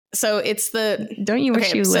So it's the... Don't you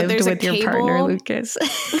wish you lived with your partner, Lucas?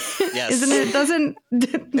 Yes. Isn't it? Don't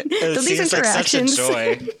these interactions...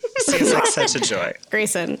 Seems like such a joy.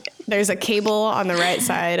 Grayson, there's a cable on the right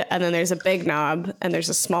side, and then there's a big knob, and there's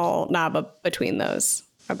a small knob up between those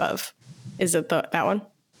above. Is it that one?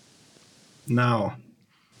 No.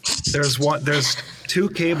 There's two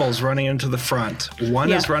cables running into the front.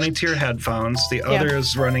 One is running to your headphones. The other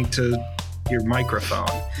is running to your microphone.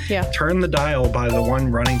 Yeah. Turn the dial by the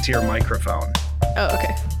one running to your microphone. Oh,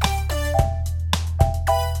 okay.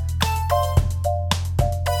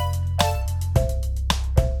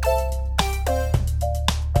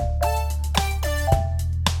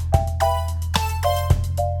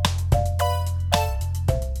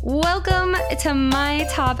 Welcome to My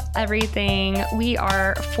Top Everything. We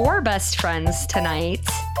are four best friends tonight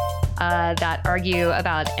that argue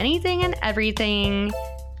about anything and everything.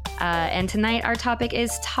 And tonight our topic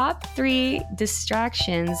is top 3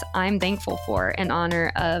 distractions I'm thankful for in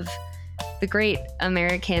honor of the great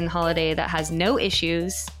American holiday that has no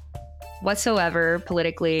issues whatsoever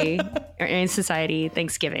politically or in society,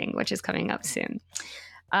 Thanksgiving, which is coming up soon.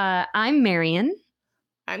 I'm Marion.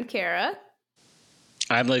 I'm Kara.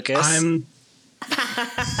 I'm Lucas. I'm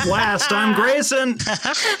last. I'm Grayson.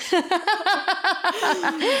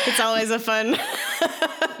 It's always a fun...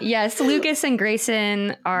 Yes, Lucas and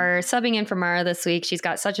Grayson are subbing in for Mara this week. She's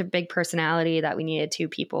got such a big personality that we needed 2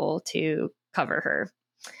 people to cover her.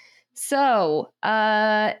 So,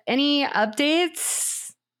 any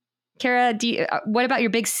updates? Kara, what about your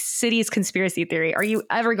big cities conspiracy theory? Are you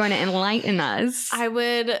ever going to enlighten us? I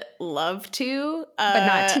would love to. But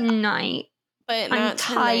not tonight. But I'm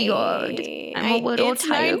tired. I'm a little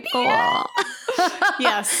tired girl.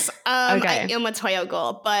 Yes. Okay. I am a tired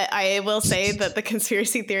girl, but I will say that the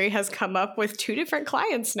conspiracy theory has come up with 2 different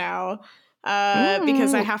clients now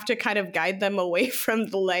because I have to kind of guide them away from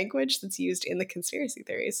the language that's used in the conspiracy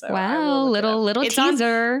theory. So wow, little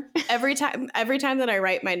teaser. Every time that I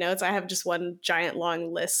write my notes, I have just one giant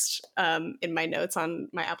long list in my notes on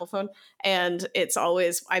my Apple phone. And it's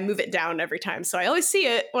always, I move it down every time. So I always see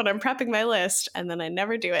it when I'm prepping my list and then I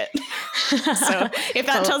never do it. So if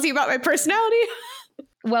that tells you about my personality.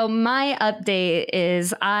 Well, my update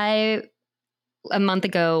is a month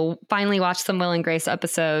ago, finally watched some Will and Grace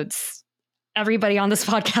episodes. Everybody on this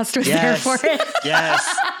podcast was there for it. Yes.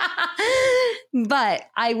 But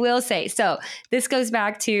I will say, so this goes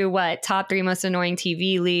back to what top 3 most annoying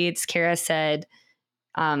TV leads. Kara said,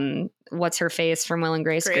 what's her face from Will and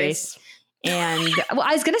Grace. And well,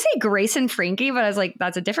 I was going to say Grace and Frankie, but I was like,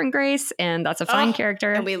 that's a different Grace and that's a fine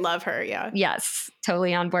character. And we love her. Yeah. Yes.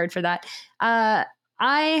 Totally on board for that. I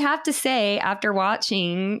have to say, after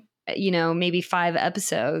watching, maybe 5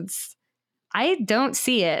 episodes, I don't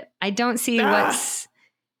see it. I don't see what's...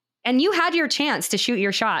 And you had your chance to shoot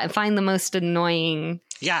your shot and find the most annoying...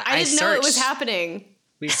 Yeah, I didn't know it was happening.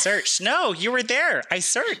 We searched. No, you were there. I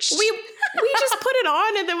searched. We just put it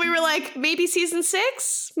on and then we were like, maybe season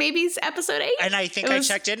 6, maybe episode 8. And I think I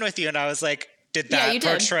checked in with you and I was like, did that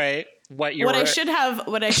portray what you were... What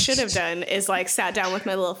I should have done is like sat down with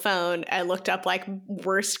my little phone and looked up like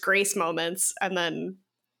worst Grace moments and then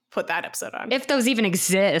put that episode on. If those even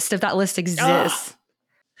exist, if that list exists.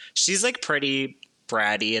 She's like pretty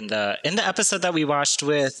bratty in the episode that we watched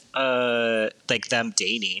with like them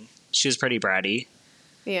dating. She was pretty bratty.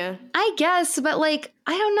 Yeah. I guess, but like,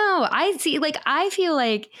 I don't know. I feel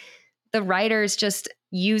like the writers just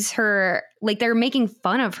use her, like they're making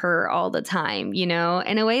fun of her all the time, in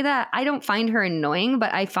a way that I don't find her annoying,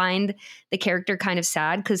 but I find the character kind of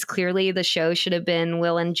sad because clearly the show should have been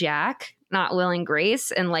Will and Jack, not Will and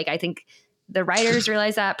Grace. And like, I think the writers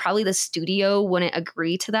realized that probably the studio wouldn't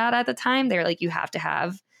agree to that at the time. They're like, you have to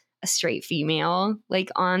have a straight female like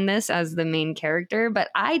on this as the main character. But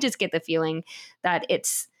I just get the feeling that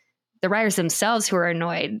it's the writers themselves who are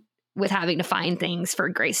annoyed with having to find things for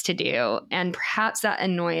Grace to do. And perhaps that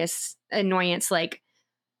annoyance like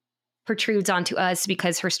protrudes onto us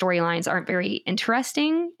because her storylines aren't very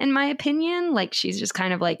interesting, in my opinion. Like she's just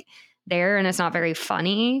kind of like there and it's not very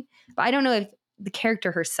funny. But I don't know if the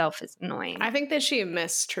character herself is annoying. I think that she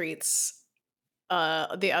mistreats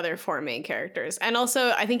the other 4 main characters. And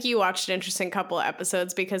also, I think you watched an interesting couple of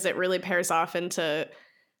episodes because it really pairs off into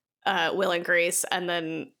Will and Grace and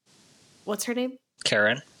then, what's her name?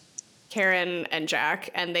 Karen and Jack.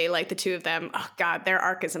 And they like the 2 of them. Oh, God, their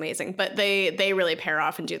arc is amazing. But they really pair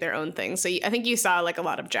off and do their own thing. So I think you saw like a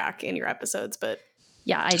lot of Jack in your episodes. But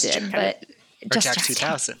yeah, I did. But just Jack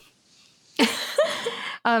 2000.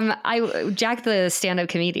 Jack the stand-up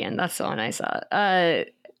comedian, that's the one I saw.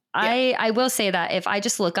 I will say that if I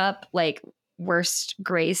just look up like worst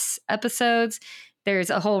Grace episodes, there's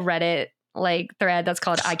a whole Reddit like thread that's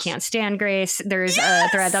called I Can't Stand Grace. There's a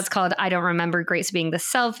thread that's called I Don't Remember Grace Being the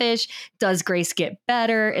Selfish. Does Grace get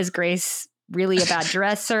better? Is Grace really a bad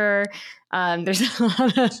dresser? There's a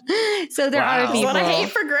lot of so there are people. A lot of hate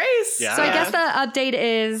for Grace. Yeah. So I guess the update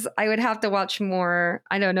is I would have to watch more.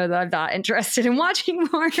 I don't know that I'm not interested in watching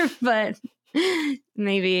more, but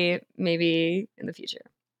maybe in the future.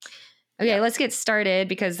 Okay, let's get started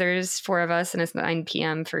because there's 4 of us and it's 9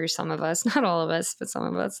 p.m. for some of us. Not all of us, but some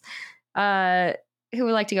of us. Who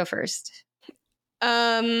would like to go first?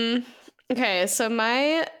 Okay, so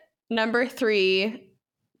my number 3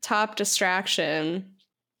 top distraction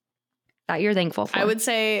That you're thankful for. I would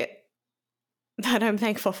say that I'm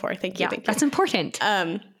thankful for. Thank you. Yeah, thank you. that's important.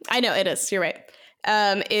 I know it is. You're right.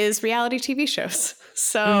 Is reality TV shows.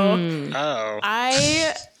 So Oh.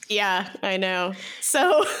 I know.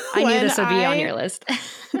 So I knew this would be on your list.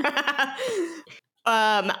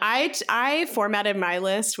 I formatted my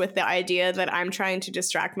list with the idea that I'm trying to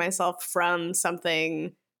distract myself from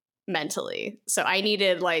something mentally. So I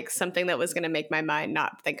needed like something that was going to make my mind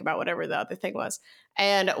not think about whatever the other thing was.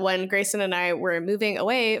 And when Grayson and I were moving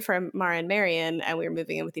away from Mara and Marion, and we were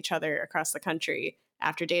moving in with each other across the country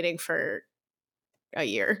after dating for a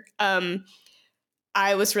year,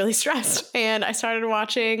 I was really stressed, and I started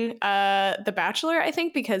watching The Bachelor, I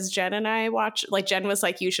think, because Jen and I watched, like, Jen was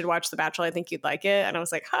like, you should watch The Bachelor. I think you'd like it. And I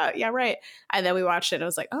was like, huh, yeah, right. And then we watched it, and I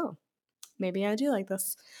was like, oh, maybe I do like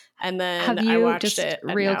this. And then I watched it,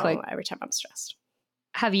 and real now quick, every time I'm stressed.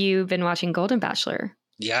 have you been watching Golden Bachelor?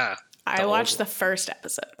 Yeah. I watched the first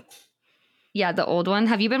episode. Yeah, the old one.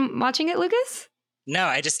 Have you been watching it, Lucas? No,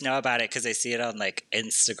 I just know about it because I see it on like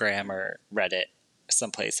Instagram or Reddit,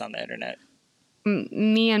 someplace on the internet.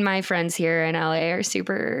 Me and my friends here in LA are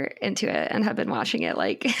super into it and have been watching it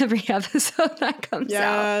like every episode that comes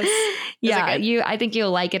out. Yeah, I think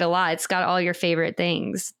you'll like it a lot. It's got all your favorite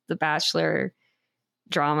things: The Bachelor,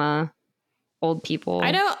 drama, old people.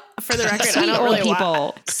 I don't, for the record, sweet I don't old really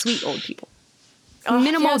people. Sweet old people. Oh,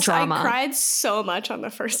 Minimal yes, drama. I cried so much on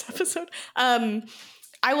the first episode.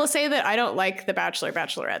 I will say that I don't like The Bachelor,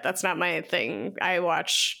 Bachelorette. That's not my thing. I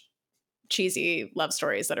watch cheesy love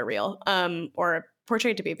stories that are real, or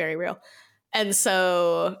portrayed to be very real. And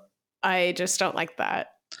so I just don't like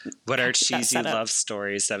that. What are cheesy love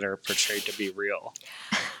stories that are portrayed to be real?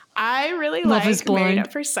 I really Love like is Blind. Married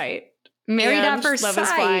at First Sight. Married at First Love Sight.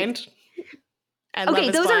 is Blind. And Okay, Love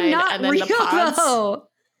is those Blind, are not and then real The Pods. though.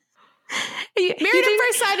 Married at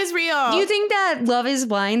First Sight is real. Do you think that Love is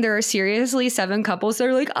Blind, there are seriously 7 couples that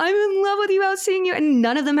are like, I'm in love with you without seeing you, and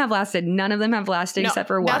none of them have lasted. None of them have lasted except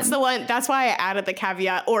for one. That's the one. That's why I added the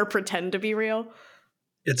caveat, or pretend to be real.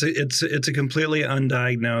 It's a completely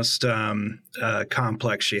undiagnosed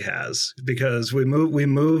complex she has, because we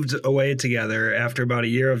moved away together after about a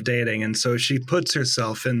year of dating, and so she puts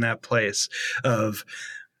herself in that place of,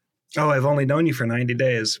 oh, I've only known you for 90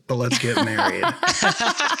 days, but let's get married.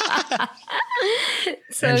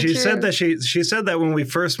 So and she true. said that she said that when we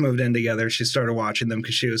first moved in together, she started watching them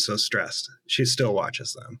because she was so stressed. She still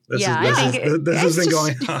watches them. This has been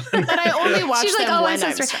going on. But I only watch She's them like, oh, when I'm so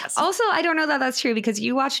I'm stressed. stressed. Also, I don't know that that's true because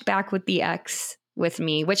you watched Back with the Ex with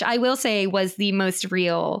me, which I will say was the most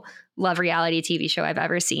real love reality TV show I've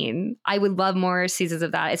ever seen. I would love more seasons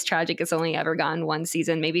of that. It's tragic it's only ever gotten 1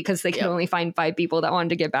 season, maybe because they could only find 5 people that wanted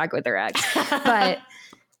to get back with their ex. But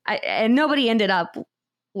and nobody ended up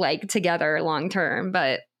like together long term,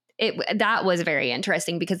 but that was very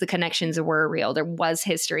interesting because the connections were real. There was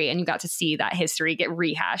history, and you got to see that history get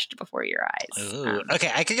rehashed before your eyes. Okay,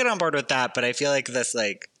 I could get on board with that, but I feel like this,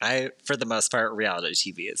 for the most part, reality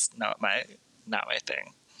TV is not my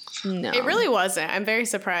thing. No, it really wasn't. I'm very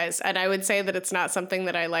surprised, and I would say that it's not something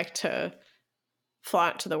that I like to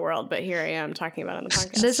flaunt to the world, but here I am talking about it on the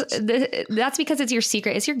podcast. That's because it's your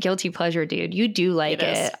secret. It's your guilty pleasure, dude. You do like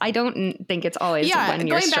it. I don't think it's always when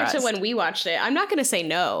you're stressed. Going back to when we watched it, I'm not going to say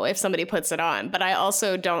no if somebody puts it on, but I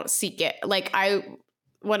also don't seek it. Like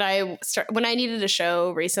when I needed a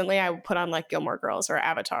show recently, I would put on like Gilmore Girls or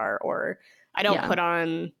Avatar, or I don't put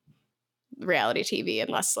on reality TV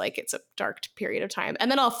unless like it's a dark period of time,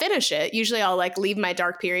 and then I'll finish it. Usually I'll like leave my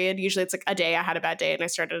dark period. Usually it's like a day I had a bad day and I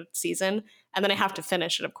started a season, and then I have to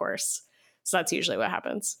finish it, of course. So that's usually what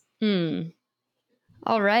happens.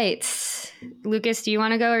 All right, Lucas, do you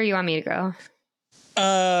want to go or you want me to go?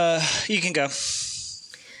 You can go.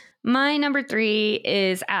 My number 3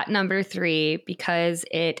 is at number 3 because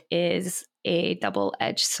it is a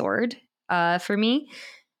double-edged sword for me.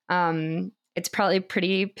 It's probably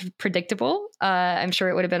pretty predictable. I'm sure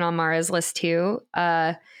it would have been on Mara's list too.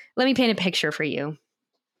 Let me paint a picture for you.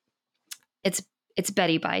 It's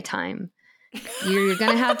Betty Bye time. You're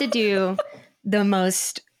going to have to do the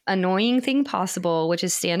most annoying thing possible, which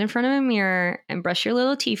is stand in front of a mirror and brush your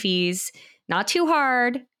little teethies, not too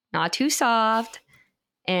hard, not too soft,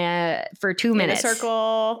 and for 2 minutes. In a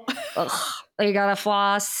circle. Ugh. You gotta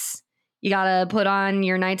floss. You gotta put on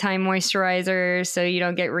your nighttime moisturizer so you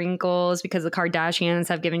don't get wrinkles because the Kardashians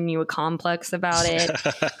have given you a complex about it.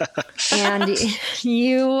 And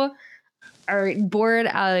you are bored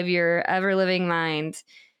out of your ever-living mind,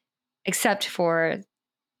 except for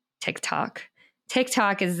TikTok.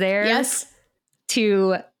 TikTok is there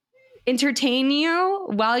to entertain you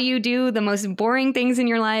while you do the most boring things in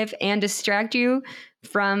your life and distract you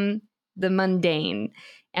from the mundane.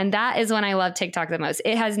 And that is when I love TikTok the most.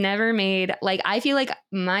 It has never made, like, I feel like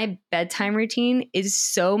my bedtime routine is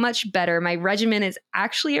so much better. My regimen is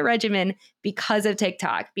actually a regimen because of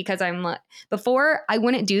TikTok. Because before I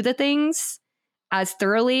wouldn't do the things as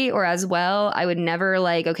thoroughly or as well. I would never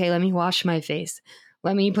like, okay, let me wash my face.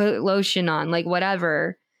 Let me put lotion on, like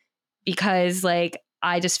whatever. Because like,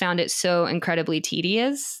 I just found it so incredibly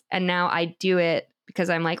tedious. And now I do it because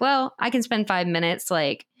I'm like, well, I can spend 5 minutes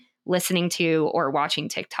like listening to or watching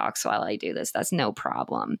TikToks while I do this. That's no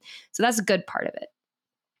problem. So that's a good part of it.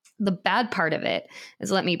 The bad part of it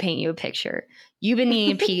is, let me paint you a picture. You've been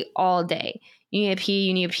needing to pee all day. You need to pee,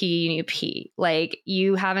 you need to pee, you need to pee. Like,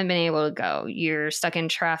 you haven't been able to go. You're stuck in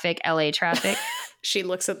traffic, LA traffic. She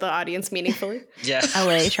looks at the audience meaningfully. Yeah.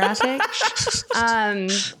 LA traffic.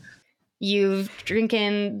 You've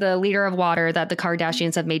drinking the liter of water that the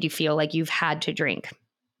Kardashians have made you feel like you've had to drink.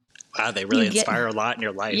 Wow, they really inspire a lot in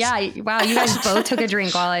your life. Yeah, wow, you guys both took a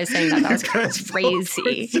drink while I was saying that. That was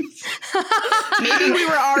crazy. Maybe we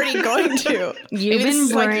were already going to. You've been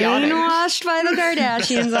brainwashed by the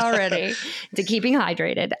Kardashians already to keeping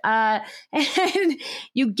hydrated. And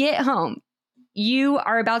you get home. You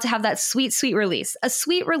are about to have that sweet, sweet release. A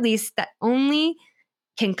sweet release that only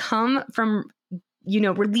can come from, you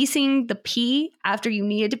know, releasing the pee after you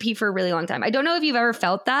needed to pee for a really long time. I don't know if you've ever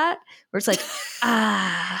felt that, where it's like,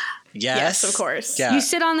 ah. Yes, of course. Yeah. You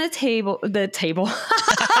sit on the table.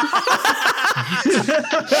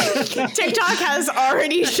 TikTok has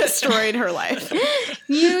already destroyed her life.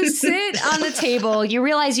 You sit on the table. You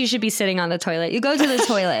realize you should be sitting on the toilet. You go to the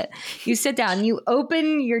toilet. You sit down. You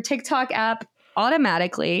open your TikTok app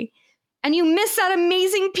automatically. And you miss that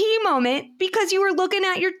amazing pee moment because you were looking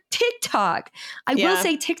at your TikTok. I will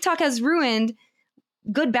say TikTok has ruined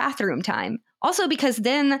good bathroom time. Also because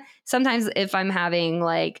then sometimes if I'm having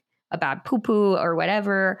like a bad poo-poo or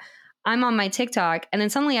whatever, I'm on my TikTok and then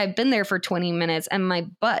suddenly I've been there for 20 minutes and my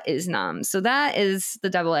butt is numb. So that is the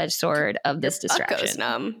double-edged sword of this distraction. Butt goes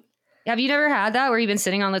numb. Have you never had that where you've been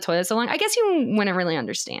sitting on the toilet so long? I guess you wouldn't really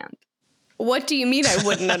understand. What do you mean I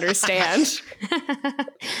wouldn't understand? What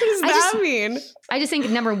does that mean? I just think,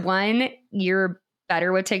 number one, you're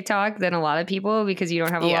better with TikTok than a lot of people because you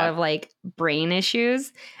don't have a lot of like brain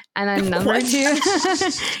issues. And then number two,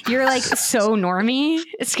 you're like so normie.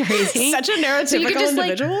 It's crazy. Such a neurotypical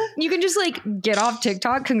individual. Like, you can just like get off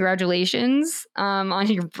TikTok. Congratulations on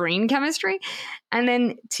your brain chemistry. And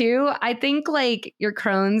then two, I think like your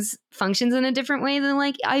Crohn's functions in a different way than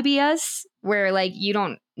like IBS, where like you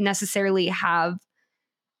don't necessarily have,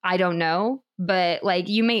 I don't know, but like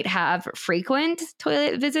you may have frequent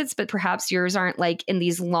toilet visits, but perhaps yours aren't like in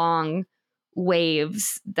these long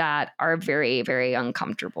waves that are very, very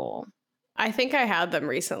uncomfortable. I think I had them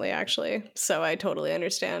recently, actually. So I totally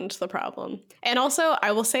understand the problem. And also,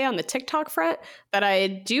 I will say on the TikTok front that I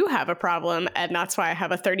do have a problem, and that's why I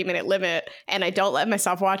have a 30-minute limit, and I don't let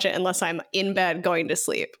myself watch it unless I'm in bed going to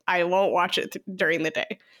sleep. I won't watch it during the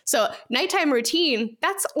day. So nighttime routine,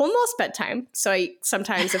 that's almost bedtime. So I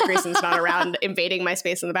sometimes, if Grayson's not around invading my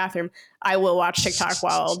space in the bathroom, I will watch TikTok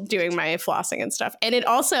while doing my flossing and stuff. And it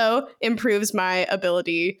also improves my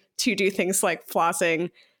ability to do things like flossing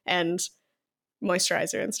and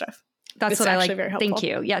moisturizer and stuff. That's what I like. Very helpful. Thank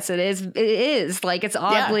you. Yes, it is. It is like it's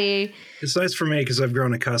oddly. Yeah. It's nice for me because I've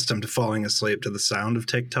grown accustomed to falling asleep to the sound of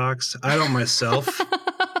TikToks. I don't myself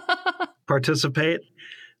participate,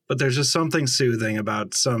 but there's just something soothing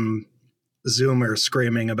about some Zoomer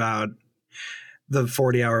screaming about the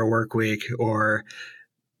 40-hour work week or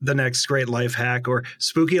the next great life hack or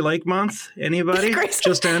Spooky Lake Month. Anybody?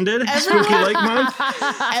 Just ended. Spooky Lake Month.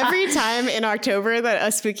 Every time in October that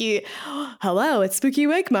a spooky, hello, it's Spooky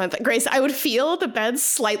Lake Month, Grace, I would feel the bed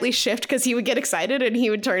slightly shift because he would get excited and he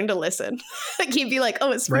would turn to listen. Like he'd be like,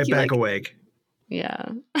 oh, it's Spooky Right back Lake. awake. Yeah.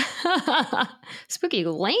 Spooky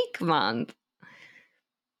Lake Month.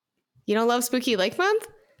 You don't love Spooky Lake Month?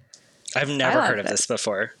 I've never heard of this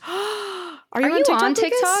before. Are you on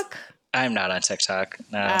TikTok? I'm not on TikTok.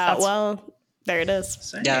 No. Well, there it is.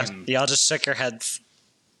 Same. Yeah, y'all just shook your heads.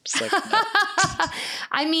 Just like, no.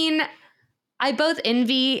 I mean, I both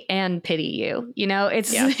envy and pity you. You know,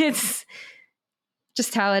 it's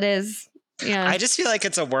just how it is. Yeah. I just feel like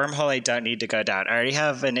it's a wormhole I don't need to go down. I already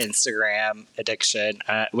have an Instagram addiction,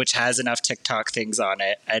 which has enough TikTok things on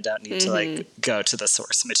it. I don't need to like go to the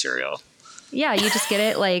source material. Yeah, you just get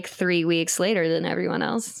it like 3 weeks later than everyone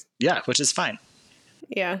else. Yeah, which is fine.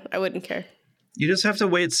 Yeah, I wouldn't care. You just have to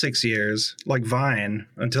wait 6 years, like Vine,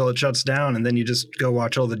 until it shuts down, and then you just go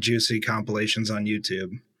watch all the juicy compilations on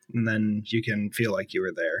YouTube, and then you can feel like you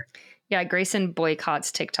were there. Yeah, Grayson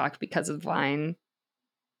boycotts TikTok because of Vine.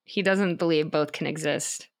 He doesn't believe both can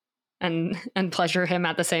exist and pleasure him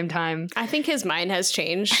at the same time. I think his mind has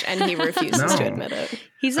changed and he refuses to admit it.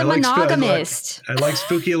 He's a monogamist. I like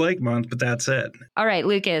Spooky Lake Month, but that's it. All right,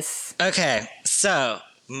 Lucas. Okay, so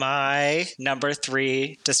my number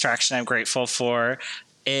 3 distraction I'm grateful for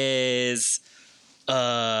is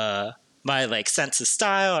my like sense of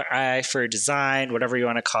style or eye for design, whatever you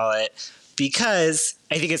want to call it, because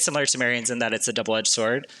I think it's similar to Marion's in that it's a double-edged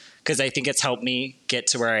sword. Because I think it's helped me get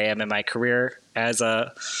to where I am in my career as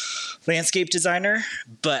a landscape designer.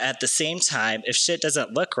 But at the same time, if shit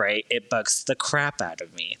doesn't look right, it bugs the crap out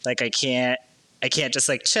of me. Like I can't just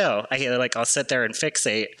like chill. I'll sit there and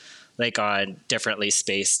fixate like on differently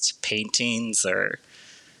spaced paintings or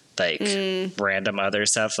like random other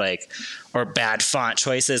stuff, like, or bad font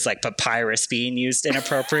choices like papyrus being used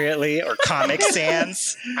inappropriately or Comic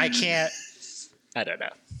Sans. I don't know.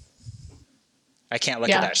 I can't look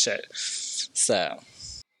at that shit. So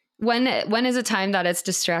when is a time that it's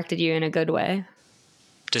distracted you in a good way?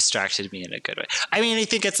 Distracted me in a good way. I mean, I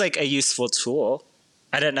think it's like a useful tool.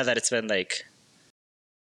 I don't know that it's been like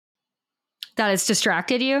that it's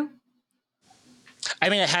distracted you. I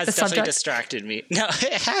mean, it has definitely distracted me. No,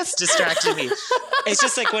 it has distracted me. It's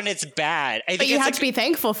just like when it's bad. I think you have like, to be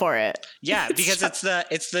thankful for it. Yeah, because it's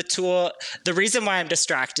the tool. The reason why I'm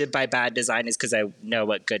distracted by bad design is because I know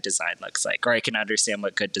what good design looks like, or I can understand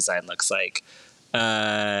what good design looks like,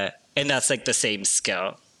 and that's like the same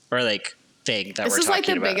skill or like thing that this we're is talking like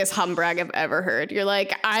the about. biggest humbrag I've ever heard. You're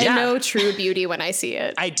like, I know true beauty when I see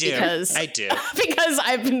it. I do. because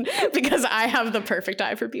I have the perfect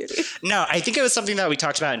eye for beauty. No, I think it was something that we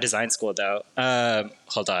talked about in design school though.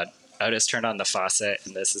 Hold on. Otis turned on the faucet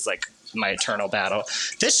and this is like my eternal battle.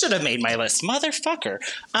 This should have made my list, motherfucker.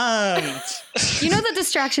 You know the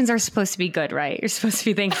distractions are supposed to be good, right? You're supposed to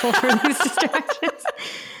be thankful for these distractions.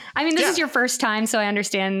 I mean, this is your first time, so I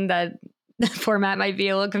understand that the format might be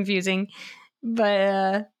a little confusing,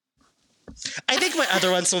 but I think my other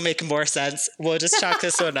ones will make more sense. We'll just chalk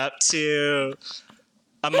this one up to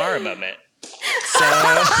a Mara moment. So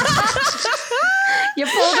you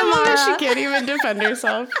pulled a Mara. She can't even defend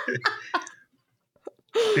herself.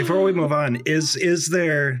 Before we move on, is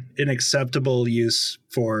there an acceptable use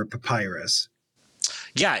for papyrus?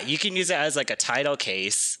 Yeah, you can use it as like a title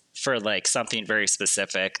case for like something very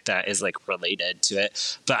specific that is like related to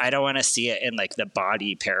it, but I don't want to see it in like the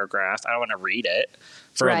body paragraph. I don't want to read it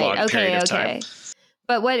for a long period of time.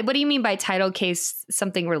 But what do you mean by title case?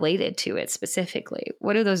 Something related to it specifically?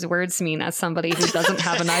 What do those words mean? As somebody who doesn't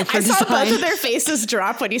have an eye for design, I saw both of their faces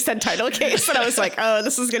drop when you said title case, and I was like, "Oh,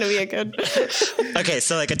 this is going to be a good." Okay,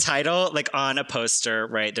 so like a title, like on a poster,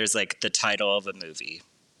 right? There's like the title of a movie,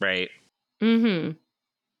 right? Mm-hmm.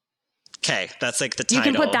 Okay, that's like the title.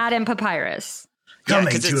 You can put that in papyrus.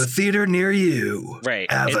 Coming to a theater near you. Right.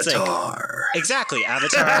 Avatar. Exactly.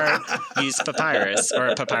 Avatar used papyrus or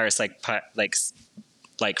a papyrus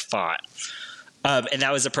like font. And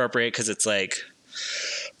that was appropriate because it's like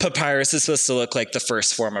papyrus is supposed to look like the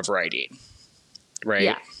first form of writing. Right?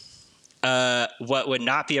 Yeah. What would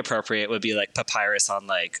not be appropriate would be like papyrus on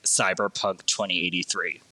like Cyberpunk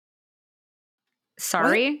 2083.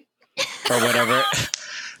 Sorry? Or whatever.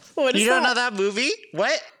 What is you don't know that movie?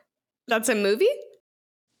 What? That's a movie?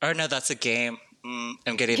 Oh, no, that's a game.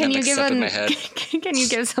 I'm getting that mixed up in my head. Can you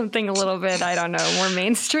give something a little bit, I don't know, more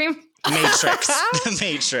mainstream? Matrix. The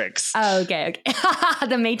Matrix. Oh, okay.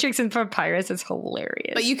 The Matrix in papyrus is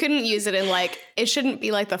hilarious. But you couldn't use it in like, it shouldn't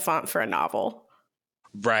be like the font for a novel.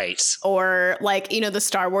 Right. Or like, you know, the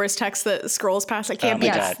Star Wars text that scrolls past. It can't be.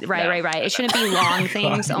 Yes, God, right. It shouldn't be long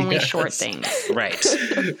things, only short things. Right.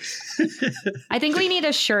 I think we need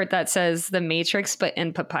a shirt that says The Matrix, but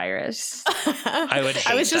in papyrus. I would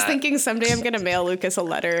hate I was just that. thinking someday I'm going to mail Lucas a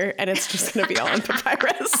letter and it's just going to be all in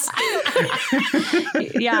papyrus.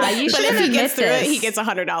 Yeah, you should. But if he gets through it, he gets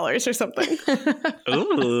 $100 or something.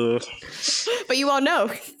 Ooh. But you all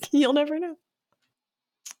know. You'll never know.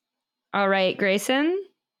 All right, Grayson.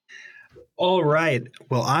 All right.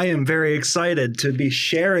 Well, I am very excited to be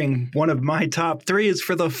sharing one of my top threes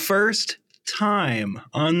for the first time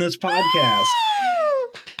on this podcast.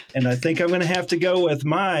 And I think I'm going to have to go with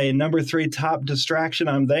my number 3 top distraction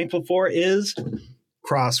I'm thankful for is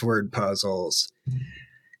crossword puzzles.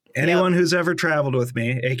 Anyone who's ever traveled with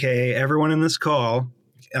me, aka everyone in this call,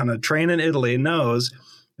 on a train in Italy knows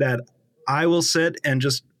that I will sit and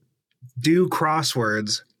just do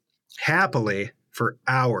crosswords happily for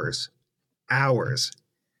hours.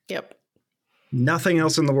 Yep. Nothing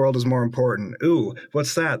else in the world is more important. Ooh,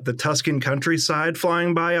 what's that? The Tuscan countryside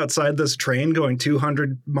flying by outside this train going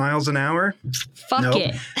 200 miles an hour? Fuck Nope.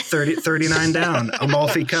 it. 39 down,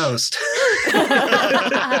 Amalfi Coast.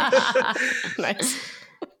 Nice.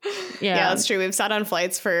 Yeah. That's true. We've sat on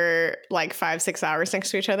flights for like 5-6 hours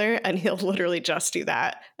next to each other, and he'll literally just do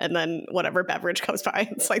that. And then whatever beverage comes by,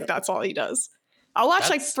 it's like that's all he does. I'll watch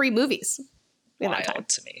like 3 movies in that time. Wild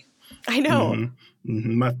to me. I know.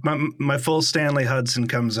 Mhm. My full Stanley Hudson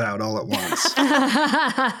comes out all at once.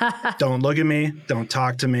 Don't look at me. Don't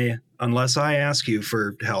talk to me unless I ask you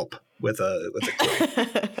for help with a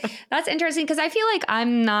clue. That's interesting because I feel like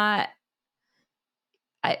I'm not.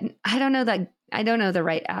 I don't know that I don't know the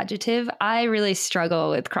right adjective. I really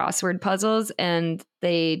struggle with crossword puzzles, and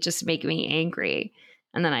they just make me angry.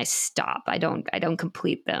 And then I stop. I don't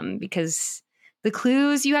complete them because the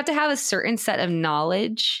clues, you have to have a certain set of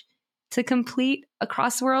knowledge to complete a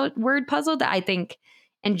crossword word puzzle that I think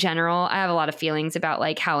in general, I have a lot of feelings about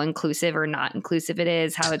like how inclusive or not inclusive it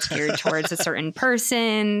is, how it's geared towards a certain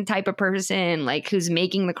person, type of person, like who's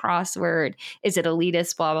making the crossword. Is it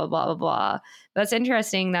elitist, blah, blah, blah, blah, blah. But it's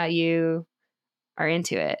interesting that you are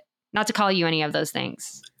into it. Not to call you any of those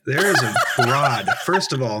things. There is a broad,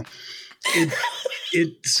 first of all,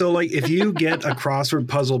 so like if you get a crossword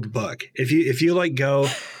puzzled book, if you like go,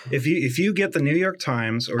 if you get the New York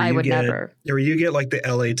Times or you get like the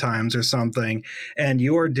LA Times or something, and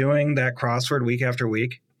you are doing that crossword week after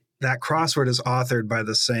week, that crossword is authored by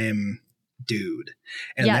the same dude.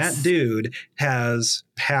 And that dude has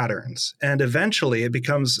patterns. And eventually it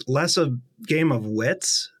becomes less a game of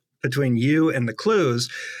wits between you and the clues,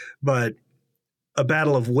 but a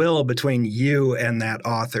battle of will between you and that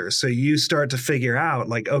author. So you start to figure out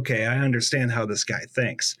like, okay, I understand how this guy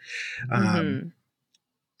thinks.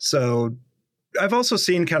 So I've also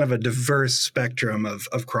seen kind of a diverse spectrum of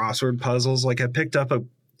crossword puzzles. Like I picked up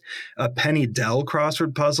a Penny Dell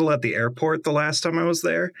crossword puzzle at the airport the last time I was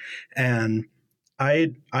there. And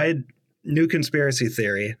I new conspiracy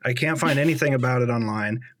theory. I can't find anything about it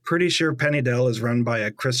online. Pretty sure Penny Dell is run by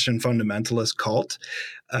a Christian fundamentalist cult,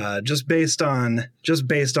 just based on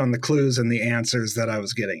the clues and the answers that I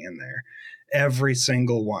was getting in there. Every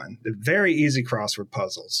single one. They're very easy crossword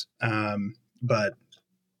puzzles, but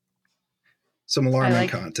some alarming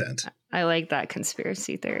content. I like that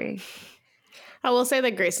conspiracy theory. I will say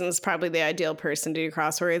that Grayson's probably the ideal person to do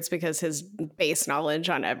crosswords because his base knowledge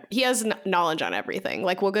on he has knowledge on everything.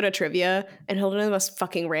 Like we'll go to trivia and he'll know the most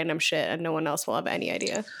fucking random shit and no one else will have any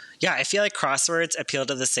idea. Yeah, I feel like crosswords appeal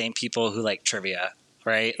to the same people who like trivia,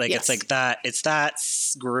 right? Like It's like that. It's that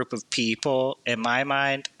group of people in my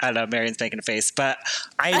mind. I don't know. Marion's making a face, but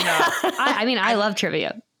I'm not. I love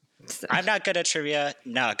trivia. I'm not good at trivia.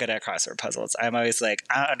 Not good at crossword puzzles. I'm always like,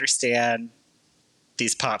 I don't understand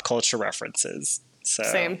these pop culture references. So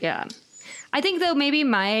same. Yeah. I think though maybe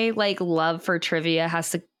my like love for trivia has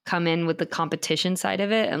to come in with the competition side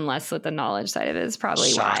of it and less with the knowledge side of it is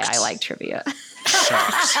probably why I like trivia.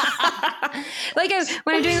 Like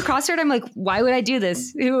when I'm doing a crossword, I'm like, why would I do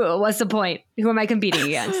this? What's the point? Who am I competing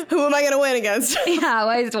against? Who am I going to win against? Yeah.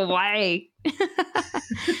 Why?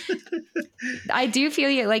 I do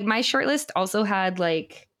feel like my shortlist also had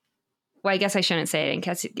like, well, I guess I shouldn't say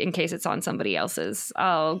it in case it's on somebody else's.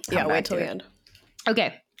 Oh, yeah, wait till the end.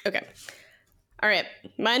 Okay. All right.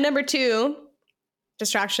 My number 2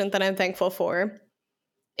 distraction that I'm thankful for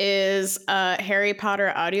is Harry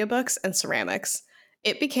Potter audiobooks and ceramics.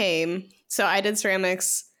 So I did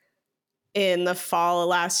ceramics in the fall of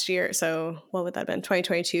last year. So what would that have been?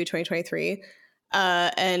 2022, 2023.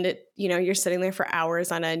 And you're sitting there for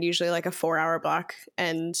hours on end, usually like a 4-hour block,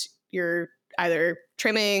 and you're either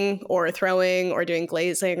trimming or throwing or doing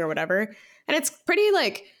glazing or whatever. And it's pretty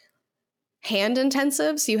like hand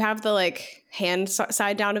intensive. So you have the like hand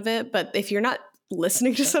side down of it. But if you're not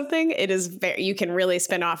listening to something, it is you can really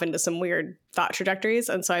spin off into some weird thought trajectories.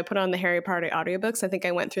 And so I put on the Harry Potter audiobooks. I think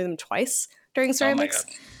I went through them twice during ceramics. Oh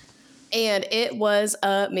my God. And it was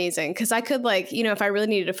amazing because I could like, if I really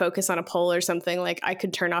needed to focus on a poll or something, like I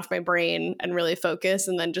could turn off my brain and really focus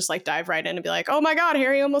and then just like dive right in and be like, oh my God,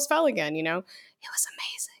 Harry almost fell again, It was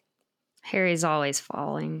amazing. Harry's always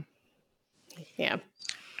falling. Yeah.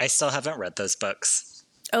 I still haven't read those books.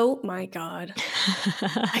 Oh my God.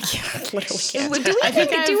 I can't, literally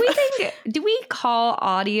can't. Do we call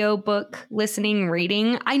audiobook listening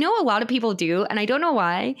reading? I know a lot of people do, and I don't know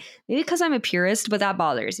why. Maybe because I'm a purist, but that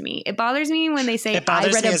bothers me. It bothers me when they say I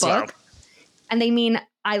read a book and they mean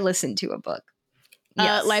I listened to a book.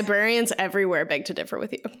 Yes. Librarians everywhere beg to differ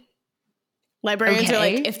with you. Librarians are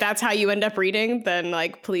like, if that's how you end up reading, then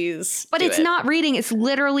like, please. But it's not reading. It's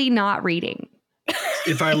literally not reading.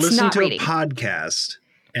 If I listen to a podcast,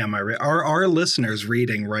 are our listeners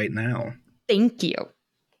reading right now? Thank you.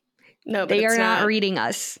 No, but they are not reading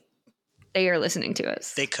us. They are listening to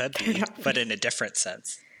us. They could be, but in a different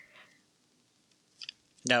sense.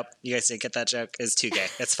 Nope, you guys didn't get that joke. It's too gay.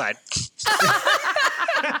 It's fine.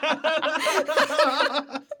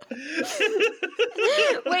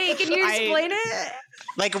 Wait, can you explain it?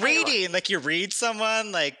 Like reading, like you read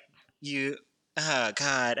someone, like you. Oh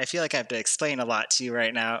God, I feel like I have to explain a lot to you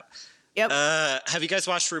right now. Yep. Have you guys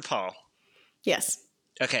watched RuPaul? Yes.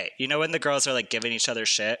 Okay, you know when the girls are like giving each other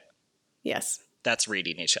shit? Yes. That's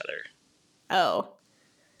reading each other. Oh.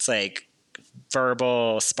 It's like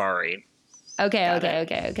verbal sparring.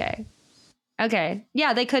 Okay.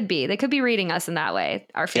 Yeah, they could be. They could be reading us in that way,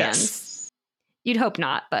 our fans. Yes. You'd hope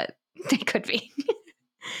not, but they could be.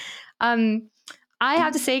 I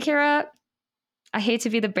have to say, Kara, I hate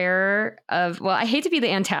to be the bearer of, I hate to be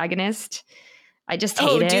the antagonist. I just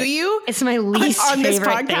hate it. Oh, do you? It's my least on this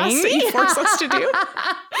favorite podcast thing. that you force us to do?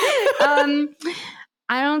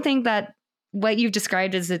 I don't think that what you've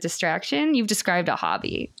described as a distraction, you've described a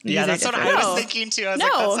hobby. Yeah, that's what I was thinking too. I was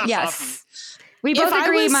like, that's a hobby. We both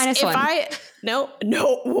agree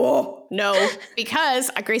 -1. No.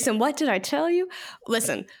 Because, Grayson, what did I tell you?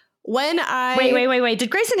 Listen, when I... Wait. Did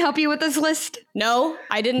Grayson help you with this list? No,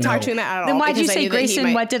 I didn't talk to him at all. Then why'd you say,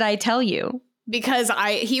 Grayson, what did I tell you? Because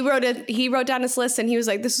he wrote down his list and he was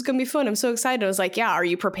like, this is going to be fun. I'm so excited. I was like, yeah, are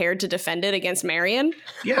you prepared to defend it against Marion?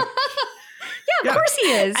 Yeah. Yeah, of course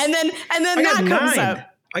he is. And then that comes up.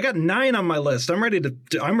 I got 9 on my list. I'm ready to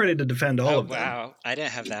defend all of them. Wow, I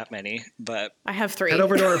didn't have that many, but I have 3. Head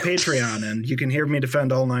over to our Patreon and you can hear me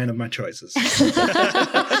defend all 9 of my choices. But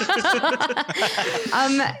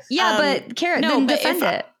Kara, then defend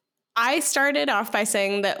it. I started off by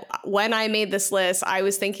saying that when I made this list, I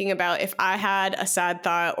was thinking about if I had a sad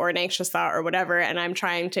thought or an anxious thought or whatever, and I'm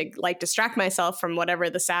trying to like distract myself from whatever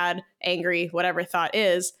the sad, angry, whatever thought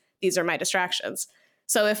is, these are my distractions.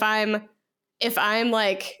 So if I'm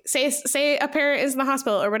like, say a parent is in the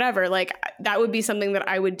hospital or whatever, like that would be something that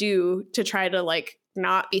I would do to try to like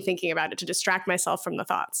not be thinking about it, to distract myself from the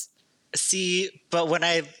thoughts. See, but when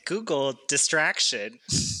I Googled distraction.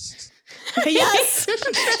 Yes,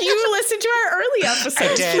 you listened to our early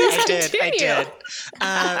episodes. I did.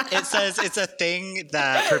 It says it's a thing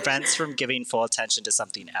that prevents from giving full attention to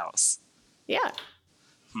something else. Yeah.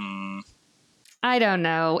 I don't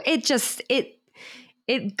know. It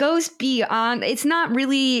goes beyond. It's not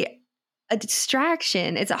really a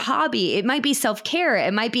distraction. It's a hobby. It might be self-care.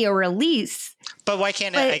 It might be a release. But why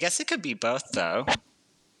can't it? I guess it could be both, though.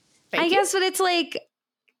 I guess, but it's like,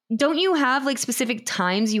 don't you have like specific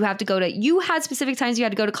times you have to go to? You had specific times you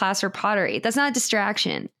had to go to class for pottery. That's not a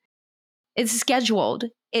distraction. It's scheduled.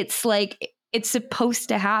 It's like it's supposed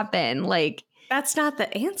to happen. Like that's not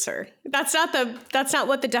the answer. That's not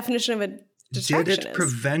what the definition of a distraction is. Did it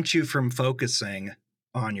prevent you from focusing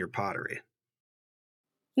on your pottery?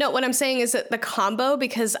 No, what I'm saying is that the combo,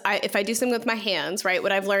 because if I do something with my hands, right,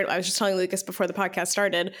 what I've learned, I was just telling Lucas before the podcast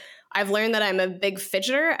started, I've learned that I'm a big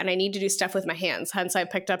fidgeter and I need to do stuff with my hands. Hence, I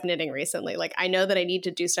picked up knitting recently. Like, I know that I need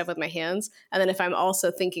to do stuff with my hands. And then if I'm also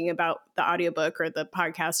thinking about the audiobook or the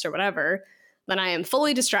podcast or whatever, then I am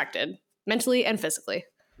fully distracted, mentally and physically.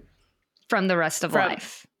 From the rest of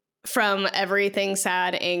life. From everything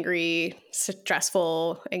sad, angry,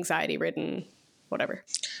 stressful, anxiety-ridden, whatever.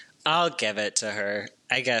 I'll give it to her.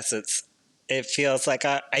 I guess it feels like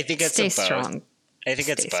I think it's both. Strong. I think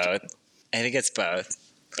it's both. I think it's both.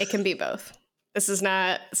 It can be both. This is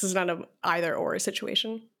not an either or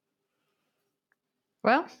situation.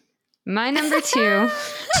 Well, my number 2. Ooh,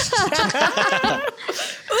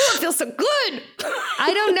 it feels so good.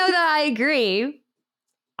 I don't know that I agree.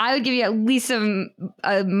 I would give you at least a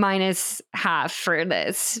 -1/2 for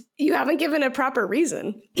this. You haven't given a proper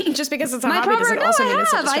reason. Just because it's a hobby doesn't also mean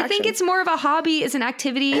it's a distraction. I think it's more of a hobby. It's an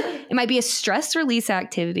activity. It might be a stress release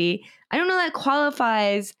activity. I don't know that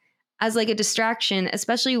qualifies as like a distraction,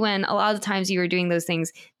 especially when a lot of the times you are doing those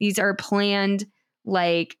things. These are planned.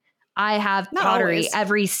 Like I have pottery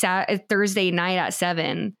every Thursday night at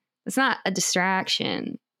 7. It's not a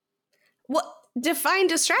distraction. Well, define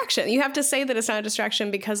distraction. You have to say that it's not a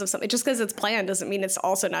distraction because of something. Just because it's planned doesn't mean it's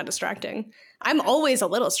also not distracting. I'm always a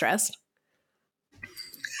little stressed.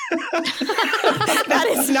 That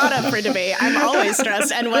is not up for debate. I'm always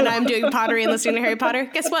stressed. And when I'm doing pottery and listening to Harry Potter,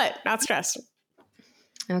 guess what? Not stressed.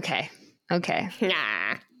 Okay.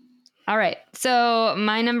 Nah. All right. So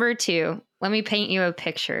my number 2, let me paint you a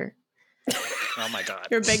picture. Oh my God.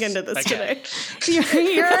 You're big into this today.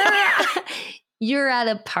 You're at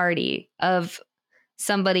a party of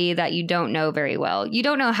somebody that you don't know very well. You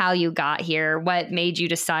don't know how you got here, what made you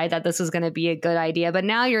decide that this was going to be a good idea, but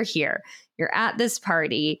now you're here. You're at this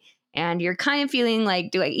party and you're kind of feeling like,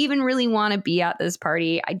 do I even really want to be at this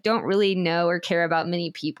party? I don't really know or care about many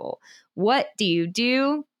people. What do you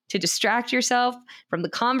do to distract yourself from the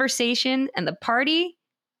conversation and the party?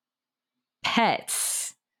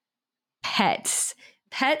 Pets.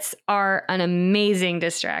 Pets are an amazing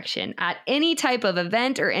distraction at any type of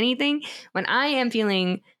event or anything. When I am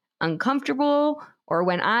feeling uncomfortable or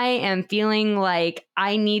when I am feeling like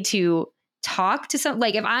I need to talk to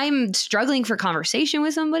like if I'm struggling for conversation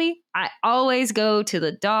with somebody, I always go to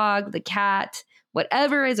the dog, the cat,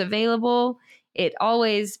 whatever is available. It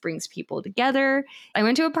always brings people together. I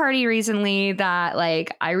went to a party recently that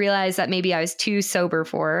like I realized that maybe I was too sober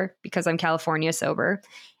for because I'm California sober.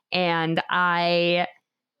 And I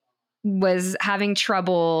was having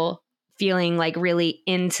trouble feeling like really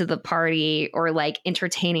into the party or like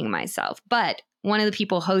entertaining myself. But one of the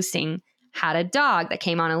people hosting had a dog that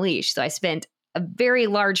came on a leash. So I spent a very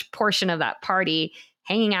large portion of that party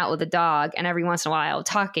hanging out with the dog and every once in a while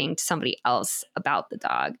talking to somebody else about the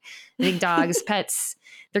dog. I think dogs, pets,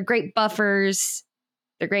 they're great buffers.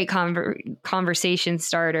 They're great conversation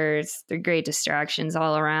starters. They're great distractions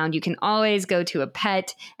all around. You can always go to a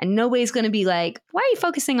pet and nobody's going to be like, why are you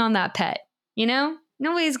focusing on that pet? You know,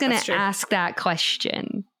 nobody's going to ask that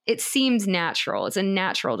question. It seems natural. It's a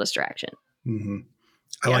natural distraction. Mm-hmm.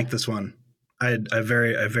 I like this one. I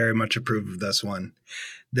very much approve of this one.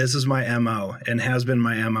 This is my MO and has been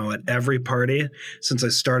my MO at every party since I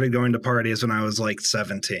started going to parties when I was like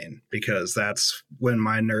 17, because that's when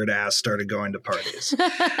my nerd ass started going to parties.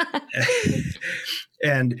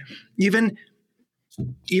 And even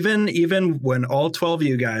when all 12 of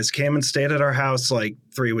you guys came and stayed at our house like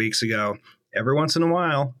 3 weeks ago, every once in a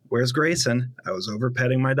while, where's Grayson? I was over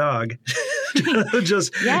petting my dog.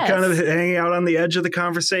 Just kind of hanging out on the edge of the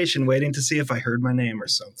conversation, waiting to see if I heard my name or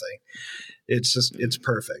something. It's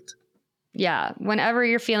perfect. Yeah. Whenever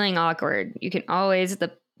you're feeling awkward, you can always go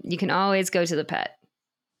to the pet.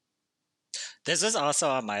 This was also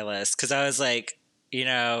on my list because I was like, you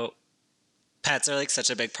know, pets are like such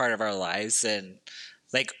a big part of our lives, and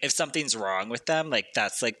like if something's wrong with them, like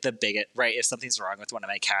that's like the biggest, right? If something's wrong with one of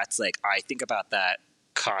my cats, like I think about that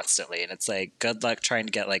constantly, and it's like good luck trying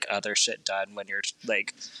to get like other shit done when you're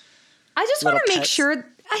like I just want to make sure that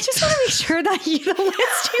the list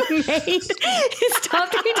you made is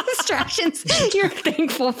top 3 distractions you're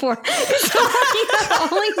thankful for. So you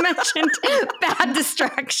have only mentioned bad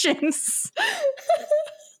distractions.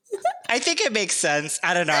 I think it makes sense.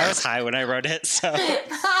 I don't know. I was high when I wrote it, so we'll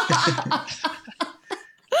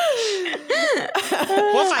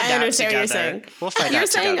find I out understand together. what you're saying. We'll find You're out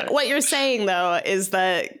saying together. what you're saying though is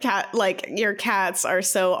that your cats are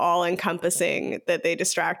so all encompassing that they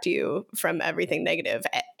distract you from everything negative,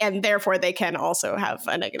 and therefore they can also have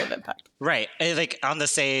a negative impact. Right. And like on the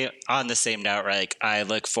same note, right, like I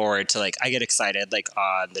look forward to like I get excited like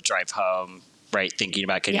on the drive home, right, thinking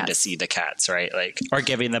about getting to see the cats, right? Like or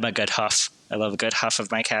giving them a good huff. I love a good huff of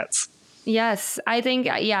my cats. Yes, I think,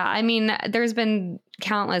 I mean, there's been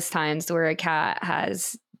countless times where a cat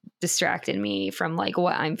has distracted me from like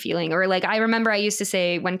what I'm feeling. Or like, I remember I used to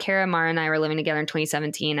say when Kara, Mara, and I were living together in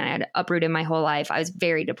 2017, I had uprooted my whole life. I was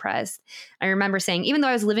very depressed. I remember saying, even though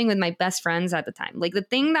I was living with my best friends at the time, like the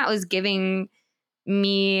thing that was giving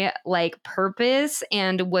me like purpose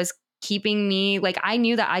and was keeping me, like I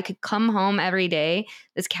knew that I could come home every day.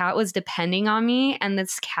 This cat was depending on me, and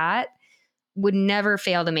this cat would never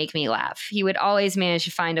fail to make me laugh. He would always manage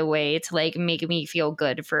to find a way to like make me feel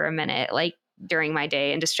good for a minute, like during my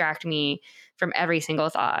day, and distract me from every single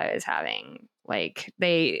thought I was having. Like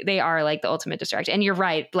they are like the ultimate distraction. And you're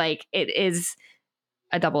right. Like it is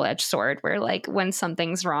a double-edged sword where like when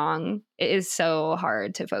something's wrong, it is so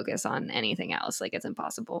hard to focus on anything else. Like it's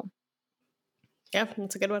impossible. Yeah,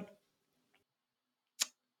 that's a good one.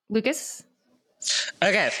 Lucas?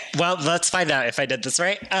 Okay, well, let's find out if I did this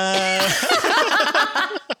right.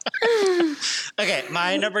 Okay,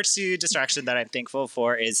 my number 2 distraction that I'm thankful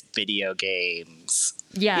for is video games.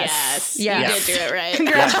 Yes. You did do it right.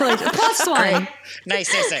 Congratulations. Plus one.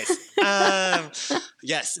 Nice.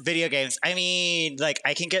 Yes, video games. I mean, like,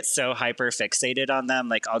 I can get so hyper fixated on them.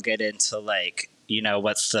 Like, I'll get into, like,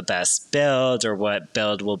 what's the best build, or what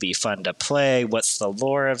build will be fun to play? What's the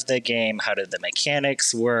lore of the game? How do the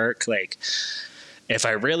mechanics work? Like, if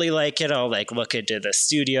I really like it, I'll like look into the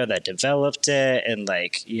studio that developed it, and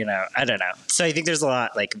like, I don't know. So I think there's a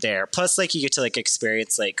lot like there. Plus, like, you get to like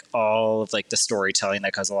experience like all of like the storytelling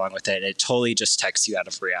that goes along with it. It totally just takes you out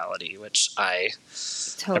of reality, which I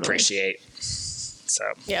appreciate. So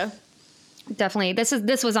Yeah. Definitely.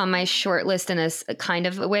 This was on my short list in a kind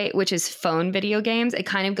of a way, which is phone video games.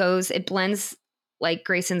 It blends like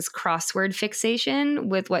Grayson's crossword fixation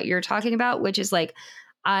with what you're talking about, which is like,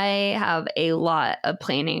 I have a lot of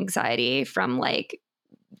plane anxiety from like,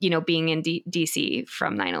 being in DC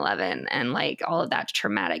from 9/11 and like all of that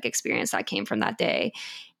traumatic experience that came from that day.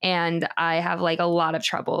 And I have like a lot of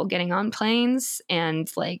trouble getting on planes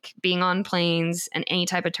and like being on planes and any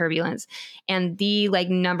type of turbulence. And the like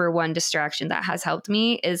number one distraction that has helped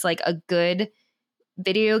me is like a good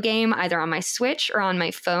video game, either on my Switch or on my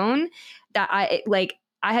phone, that I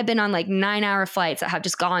had been on like 9-hour flights that have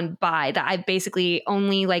just gone by that I've basically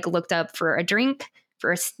only like looked up for a drink,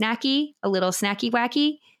 for a little snacky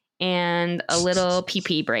wacky, and a little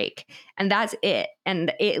pee break. And that's it.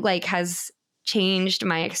 And it like has changed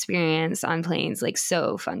my experience on planes like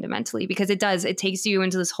so fundamentally, because it takes you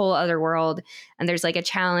into this whole other world, and there's like a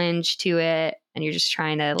challenge to it, and you're just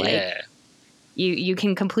trying to like, you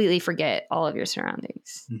can completely forget all of your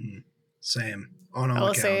surroundings. Mm-hmm. Same on all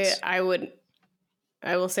accounts. I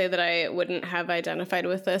will say that I wouldn't have identified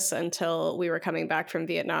with this until we were coming back from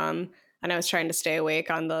Vietnam, and I was trying to stay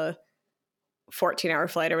awake on the 14-hour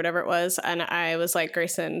flight or whatever it was. And I was like,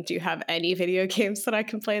 Grayson, do you have any video games that I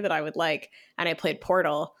can play that I would like? And I played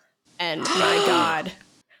Portal, and my God,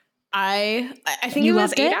 I think it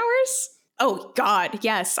was 8 hours. Oh God,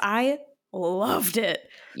 yes, I loved it.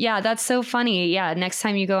 Yeah, that's so funny. Yeah, next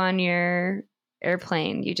time you go on your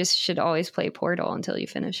airplane, you just should always play Portal until you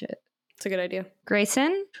finish it. It's a good idea.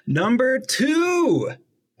 Grayson? Number 2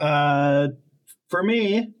 for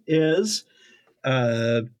me is,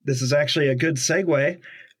 this is actually a good segue,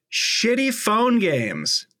 shitty phone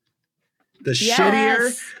games. The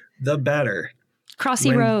shittier, the better.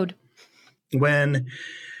 Crossy Road. When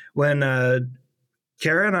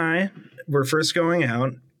Kara and I were first going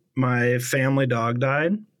out, my family dog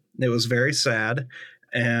died. It was very sad.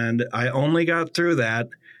 And I only got through that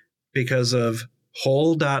because of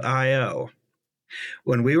Hole.io.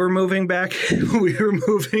 When we were moving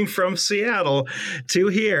from Seattle to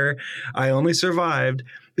here, I only survived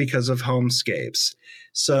because of Homescapes.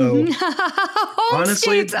 So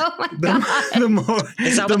honestly, oh my God. The more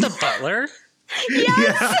is that with the butler?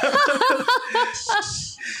 Yes.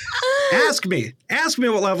 Yeah. Ask me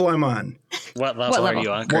what level I'm on. What level are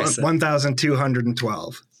you on, Chris?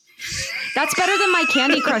 1,212. That's better than my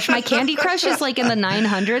Candy Crush. My Candy Crush is like in the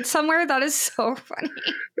 900s somewhere. That is so funny.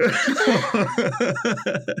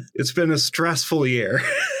 It's been a stressful year.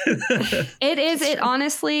 It is. It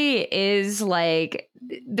honestly is like,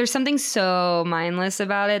 there's something so mindless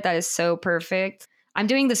about it that is so perfect. I'm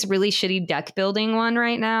doing this really shitty deck building one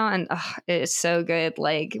right now, and it is so good.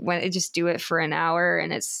 Like, when I just do it for an hour,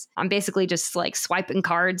 and I'm basically just like swiping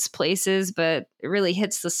cards places, but it really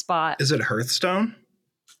hits the spot. Is it Hearthstone?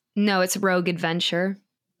 No, it's Rogue Adventure.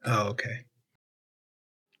 Oh, okay.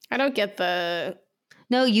 I don't get the...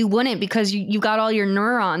 No, you wouldn't, because you got all your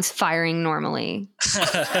neurons firing normally. I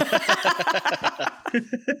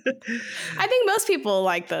think most people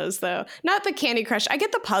like those, though. Not the Candy Crush. I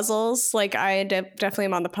get the puzzles. Like, I definitely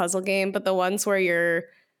am on the puzzle game, but the ones where you're...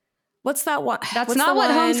 What's that one? That's not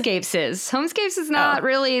what Homescapes is. Homescapes is not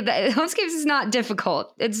really... Homescapes is not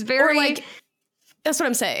difficult. It's very... Or like... That's what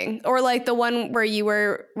I'm saying. Or like the one where you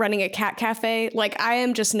were running a cat cafe. Like, I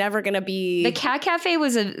am just never going to be... The cat cafe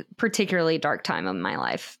was a particularly dark time of my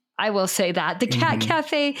life. I will say that. The cat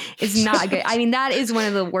cafe is not good. I mean, that is one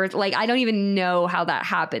of the worst. Like, I don't even know how that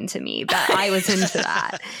happened to me, that I was into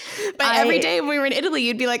that. But every day when we were in Italy,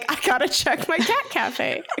 you'd be like, I got to check my cat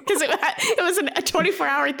cafe. Because it was a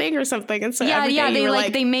 24-hour thing or something. And so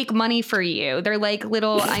they make money for you. They're like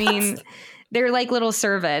little, I mean... They're like little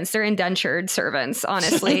servants. They're indentured servants,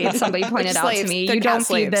 honestly. Somebody pointed out to me. They're you don't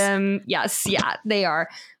slaves. feed them. Yes, yeah, they are.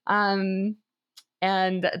 And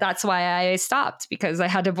that's why I stopped, because I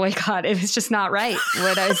had to boycott. It was just not right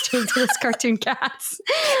what I was doing to those cartoon cats.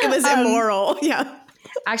 It was immoral. Yeah.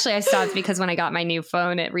 Actually, I stopped because when I got my new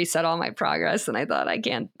phone, it reset all my progress, and I thought I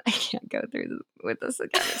can't go through with this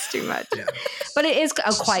again. It's too much. Yeah. But it is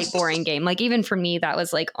a quite boring game. Like, even for me, that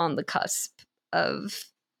was like on the cusp of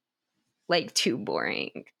like too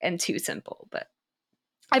boring and too simple. But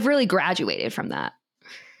I've really graduated from that.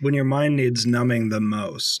 when your mind needs numbing the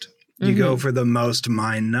most, you go for the most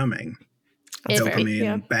mind numbing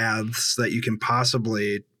dopamine baths that you can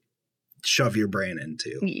possibly shove your brain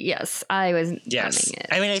into. Yes, I was numbing it.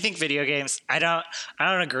 I mean, I think video games, I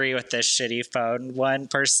don't agree with this shitty phone one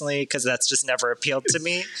personally, because that's just never appealed to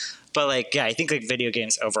me. But like, yeah, I think like video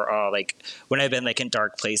games overall, like when I've been like in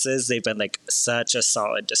dark places, they've been like such a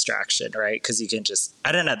solid distraction, right? Because you can just,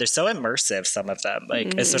 I don't know, they're so immersive, some of them,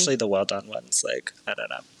 like especially the well done ones. Like, I don't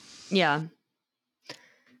know. Yeah.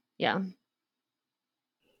 Yeah.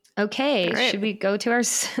 Okay, right. should we go to our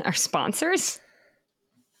sponsors?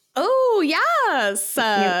 Oh, yes.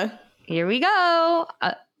 Here we go.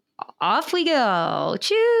 Off we go.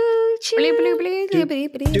 Choo choo.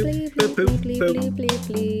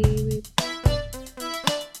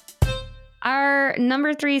 Our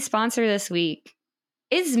number 3 sponsor this week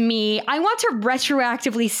is me. I want to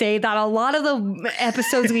retroactively say that a lot of the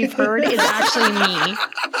episodes we've heard is actually me.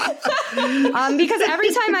 Because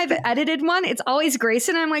every time I've edited one, it's always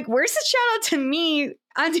Grayson. I'm like, where's the shout out to me?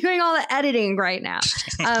 I'm doing all the editing right now.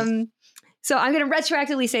 So I'm going to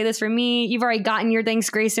retroactively say this for me. You've already gotten your thanks,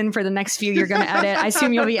 Grayson, for the next few you're going to edit. I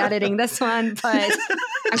assume you'll be editing this one, but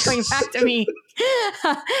I'm going back to me.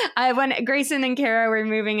 When Grayson and Kara were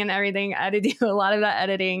moving and everything, I had to do a lot of that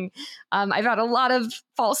editing. I've had a lot of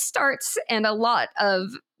false starts and a lot of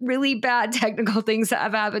really bad technical things that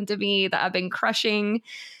have happened to me that I've been crushing.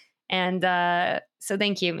 And so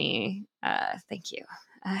thank you, me. Thank you.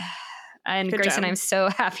 And Good Grayson, job. I'm so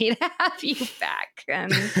happy to have you back.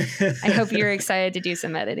 And I hope you're excited to do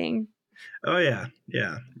some editing. Oh, yeah.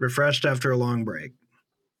 Yeah. Refreshed after a long break.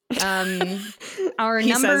 Our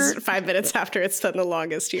He number... says 5 minutes after it's been the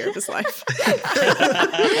longest year of his life.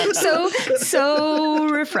 so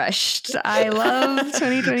refreshed. I love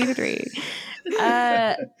 2023.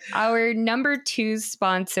 Our number 2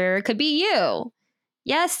 sponsor could be you.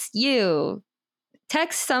 Yes, you.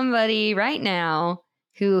 Text somebody right now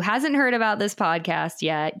who hasn't heard about this podcast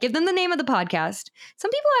yet. Give them the name of the podcast.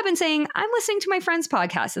 Some people have been saying, I'm listening to my friend's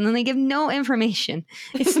podcast, and then they give no information.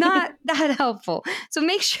 It's not that helpful. So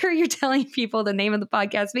make sure you're telling people the name of the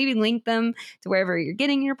podcast. Maybe link them to wherever you're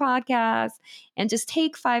getting your podcast. And just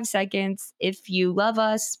take 5 seconds if you love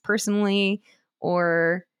us personally,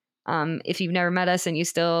 or if you've never met us and you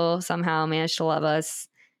still somehow managed to love us,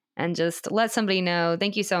 and just let somebody know.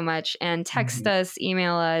 Thank you so much. And text us,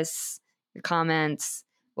 email us your comments.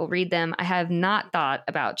 We'll read them. I have not thought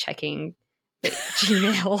about checking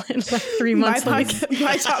Gmail in like 3 months. My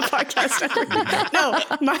top podcast ever. No,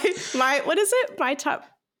 my what is it? My top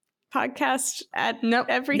podcast at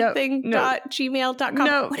everything.gmail.com.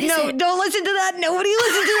 No, don't listen to that. Nobody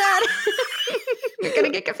listen to that. You're going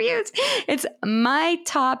to get confused. It's my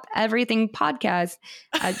top everything podcast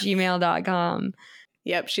at gmail.com.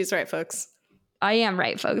 Yep, she's right, folks. I am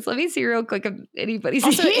right, folks. Let me see real quick if anybody's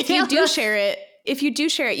Also, if you do share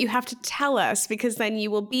it, you have to tell us, because then you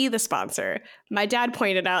will be the sponsor. My dad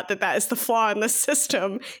pointed out that is the flaw in the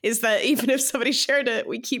system, is that even if somebody shared it,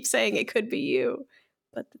 we keep saying it could be you,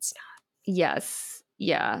 but it's not. Yes.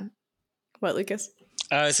 Yeah. What, Lucas?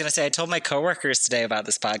 I was going to say, I told my coworkers today about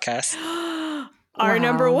this podcast. Our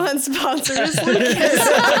number 1 sponsor is Lucas.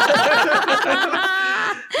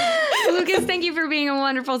 Lucas, thank you for being a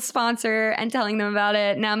wonderful sponsor and telling them about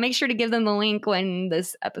it. Now make sure to give them the link when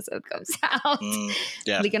this episode comes out.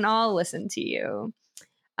 Yeah. We can all listen to you.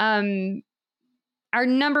 Our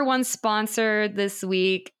number 1 sponsor this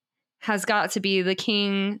week has got to be the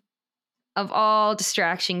king of all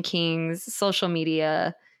distraction kings, social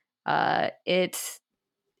media. It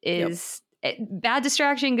is bad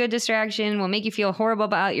distraction, good distraction, will make you feel horrible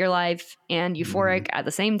about your life and euphoric at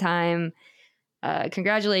the same time.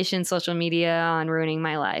 Congratulations, social media, on ruining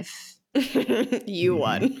my life. You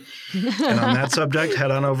won. And on that subject, head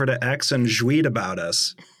on over to X and tweet about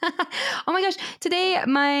us. Oh my gosh. Today,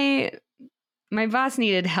 my boss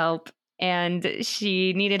needed help, and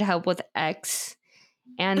she needed help with X.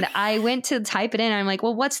 And I went to type it in. And I'm like,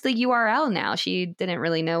 well, what's the URL now? She didn't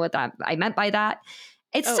really know what that I meant by that.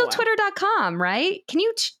 It's still twitter.com, right? Can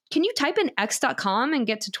you type in x.com and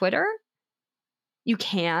get to Twitter? You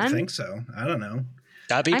can. I think so. I don't know.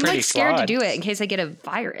 That'd be I'm pretty like scared flawed. to do it in case I get a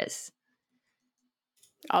virus.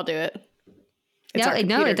 I'll do it. No, it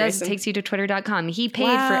does. Grayson. It takes you to twitter.com. He paid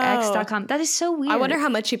for x.com. That is so weird. I wonder how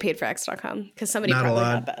much he paid for x.com, because somebody Not probably a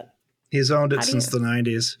lot. had that. He's owned it since the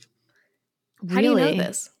 90s. How do you know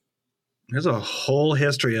this? There's a whole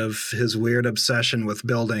history of his weird obsession with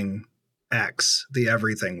building X, the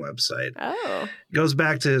everything website. Oh. It goes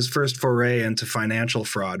back to his first foray into financial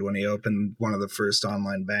fraud when he opened one of the first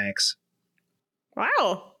online banks.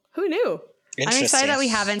 Wow. Who knew? I'm excited that we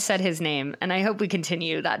haven't said his name, and I hope we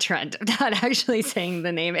continue that trend of not actually saying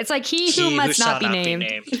the name. It's like he who must not be named.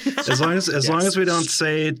 As long as we don't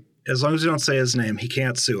say his name, he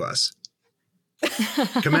can't sue us.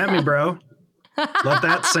 Come at me, bro. Let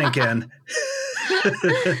that sink in.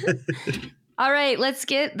 All right, let's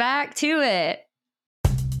get back to it.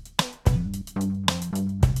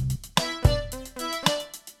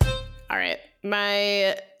 All right.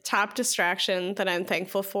 My top distraction that I'm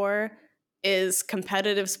thankful for is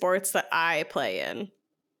competitive sports that I play in.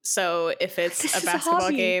 So if it's a basketball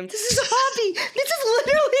game. This is a hobby. This is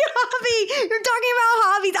literally a hobby. You're talking about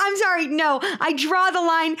hobbies. I'm sorry. No, I draw the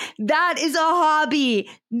line. That is a hobby.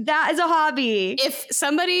 That is a hobby. If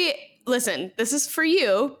somebody, listen, this is for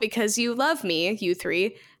you because you love me, you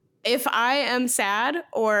three. If I am sad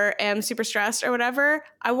or am super stressed or whatever,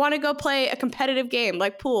 I want to go play a competitive game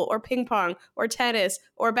like pool or ping pong or tennis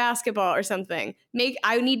or basketball or something.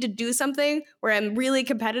 I need to do something where I'm really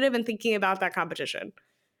competitive and thinking about that competition.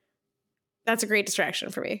 That's a great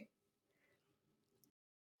distraction for me.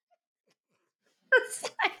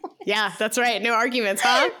 Yeah, that's right. No arguments,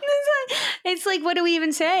 huh? It's like, what do we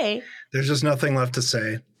even say? There's just nothing left to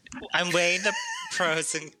say. I'm weighing the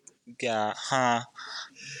pros and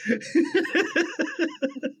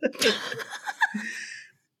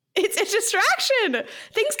It's a distraction.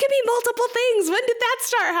 Things can be multiple things. When did that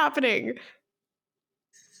start happening?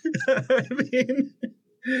 I mean,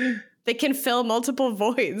 they can fill multiple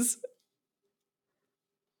voids.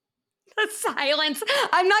 The silence.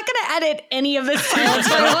 I'm not going to edit any of this silence.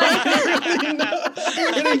 I'm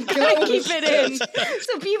going to keep it in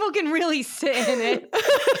so people can really sit in it.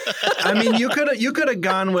 I mean, you could have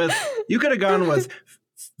gone with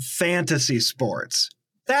fantasy sports.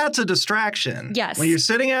 That's a distraction. Yes. When you're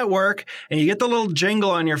sitting at work and you get the little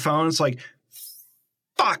jingle on your phone, it's like,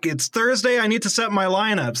 fuck, it's Thursday. I need to set my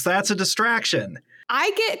lineups. That's a distraction.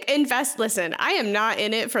 Listen, I am not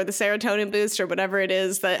in it for the serotonin boost or whatever it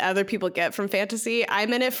is that other people get from fantasy.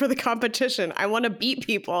 I'm in it for the competition. I want to beat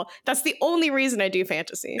people. That's the only reason I do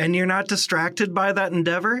fantasy. And you're not distracted by that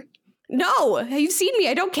endeavor? No, you've seen me.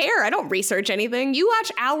 I don't care. I don't research anything. You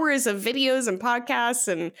watch hours of videos and podcasts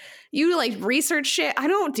and you like research shit. I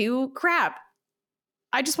don't do crap.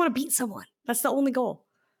 I just want to beat someone. That's the only goal.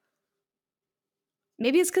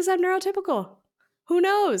 Maybe it's because I'm neurotypical. Who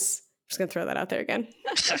knows? Just gonna throw that out there again.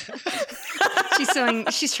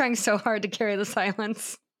 She's trying so hard to carry the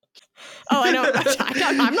silence. Oh, I know.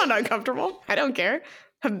 I'm not uncomfortable. I don't care.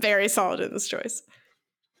 I'm very solid in this choice.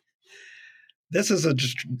 This is a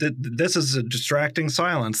distracting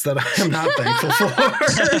silence that I am not thankful for.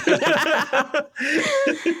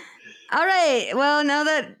 All right. Well, now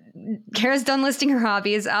that Kara's done listing her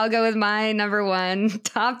hobbies, I'll go with my number one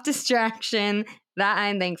top distraction that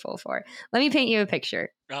I'm thankful for. Let me paint you a picture.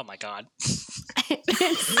 Oh my God.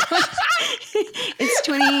 It's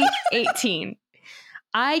 2018.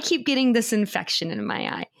 I keep getting this infection in my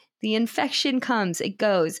eye. The infection comes, it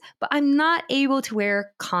goes, but I'm not able to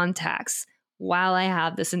wear contacts while I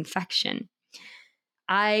have this infection.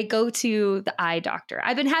 I go to the eye doctor.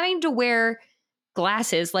 I've been having to wear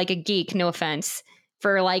glasses like a geek, no offense,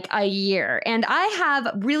 for like a year. And I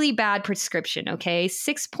have really bad prescription, okay?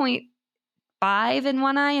 6.5 in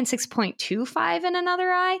one eye and 6.25 in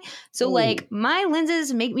another eye. So like my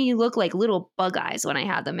lenses make me look like little bug eyes when I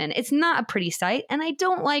have them in. It's not a pretty sight, and I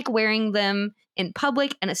don't like wearing them in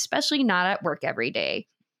public, and especially not at work every day.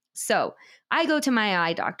 So I go to my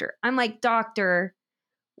eye doctor. I'm like, doctor,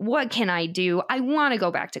 what can I do? I want to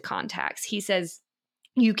go back to contacts. He says,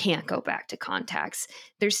 you can't go back to contacts.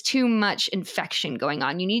 There's too much infection going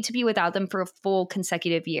on. You need to be without them for a full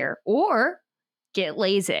consecutive year or get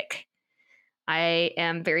LASIK. I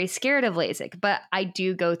am very scared of LASIK, but I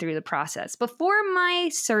do go through the process. Before my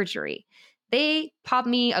surgery, they pop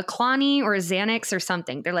me a Clonny or a Xanax or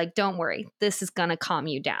something. They're like, don't worry, this is going to calm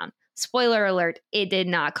you down. Spoiler alert, it did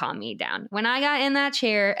not calm me down. When I got in that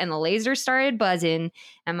chair and the laser started buzzing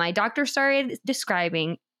and my doctor started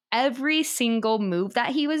describing every single move that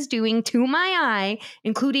he was doing to my eye,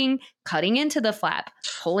 including cutting into the flap,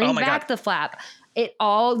 pulling back the flap,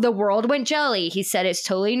 the world went jelly. He said it's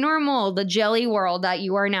totally normal, the jelly world that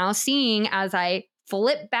you are now seeing as I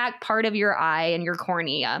flip back part of your eye and your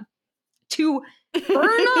cornea to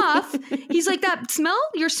burn off. He's like, that smell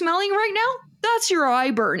you're smelling right now, that's your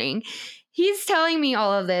eye burning. He's telling me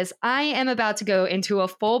all of this. I am about to go into a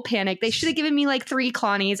full panic. They should have given me like 3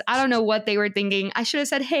 Clonnies. I don't know what they were thinking. I should have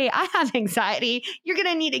said, hey, I have anxiety. You're going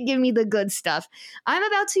to need to give me the good stuff. I'm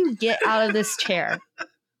about to get out of this chair.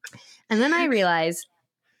 And then I realize,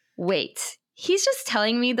 wait, he's just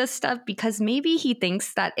telling me this stuff because maybe he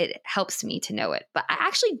thinks that it helps me to know it. But I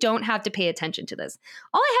actually don't have to pay attention to this.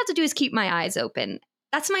 All I have to do is keep my eyes open.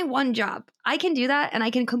 That's my one job. I can do that and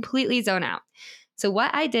I can completely zone out. So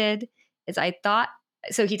what I did is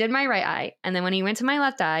so he did my right eye. And then when he went to my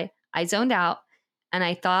left eye, I zoned out and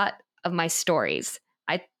I thought of my stories.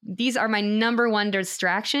 These are my number one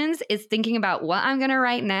distractions, is thinking about what I'm going to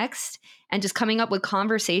write next and just coming up with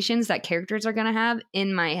conversations that characters are going to have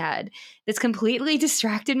in my head. This completely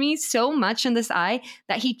distracted me so much in this eye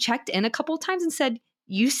that he checked in a couple times and said,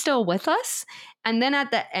 "You still with us?" And then at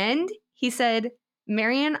the end, he said,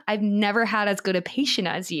 "Marion, I've never had as good a patient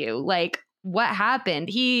as you. Like, what happened?"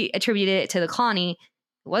 He attributed it to the Clonny.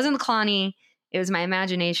 It wasn't the Clonny. It was my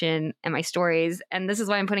imagination and my stories. And this is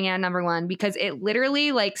why I'm putting it at number one, because it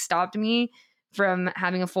literally like stopped me from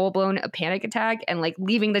having a full-blown panic attack and like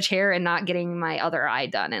leaving the chair and not getting my other eye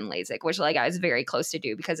done in LASIK, which like I was very close to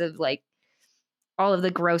do because of like all of the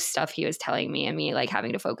gross stuff he was telling me and me like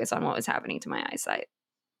having to focus on what was happening to my eyesight.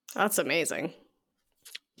 That's amazing.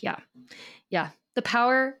 Yeah. Yeah. The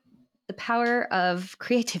power of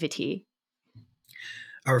creativity.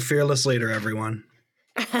 Our fearless leader, everyone.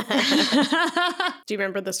 Do you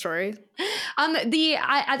remember the story? At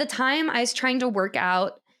the time, I was trying to work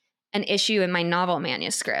out an issue in my novel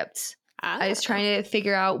manuscript. I was trying to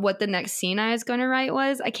figure out what the next scene I was going to write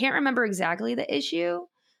was. I can't remember exactly the issue,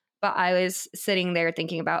 but I was sitting there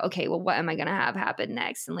thinking about, okay, well, what am I going to have happen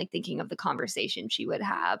next? And like thinking of the conversation she would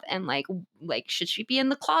have and like should she be in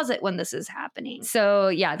the closet when this is happening? So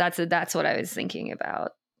yeah, that's what I was thinking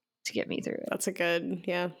about to get me through it. That's a good,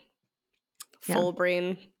 full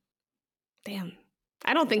brain. Damn.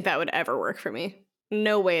 I don't think that would ever work for me.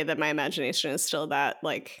 No way that my imagination is still that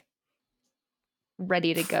like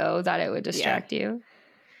ready to go that it would distract you.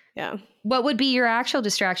 Yeah. What would be your actual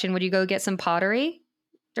distraction? Would you go get some pottery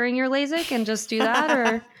during your LASIK and just do that,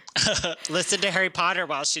 or listen to Harry Potter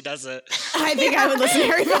while she does it? I think I would listen to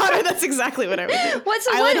Harry Potter. That's exactly what I would do.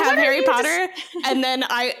 I would have Harry Potter, and then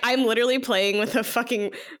I'm literally playing with a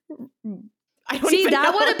fucking.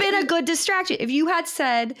 That would have been a good distraction if you had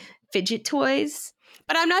said fidget toys.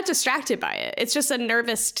 But I'm not distracted by it. It's just a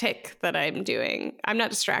nervous tick that I'm doing. I'm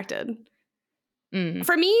not distracted.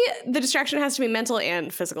 For me, the distraction has to be mental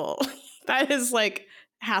and physical. That is like,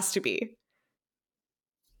 has to be.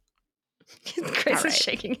 Chris is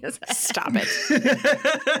shaking his head. Stop it.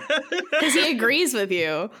 Because he agrees with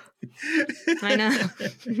you. I know.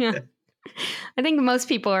 Yeah. I think most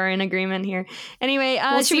people are in agreement here. Anyway,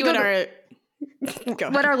 we'll see what our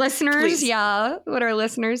listeners, what our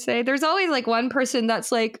listeners say. There's always like one person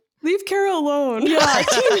that's like, leave Kara alone. Yeah.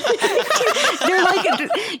 You're like,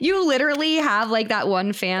 you literally have like that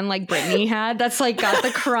one fan like Brittany had that's like got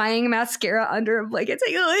the crying mascara under a blanket. It's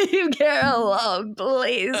like, leave Kara alone.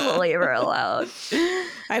 Please leave her alone.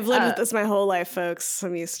 I've lived with this my whole life, folks.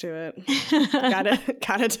 I'm used to it.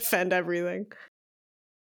 Gotta defend everything.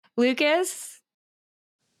 Lucas?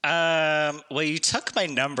 Well, you took my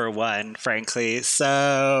number one, frankly.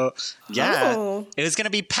 So yeah, It was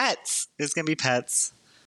gonna be pets.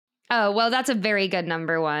 Oh, well, that's a very good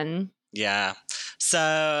number one. Yeah.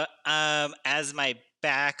 So, as my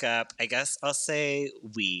backup, I guess I'll say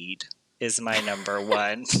weed is my number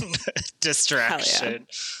one distraction.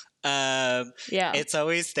 Yeah. It's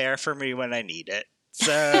always there for me when I need it.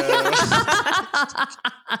 So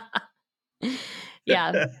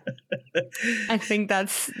yeah. I think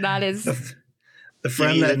that is the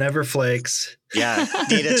friend that never flakes. Yeah.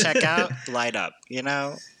 Need to check out, light up,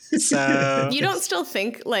 So you don't still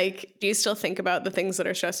think do you still think about the things that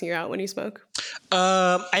are stressing you out when you smoke?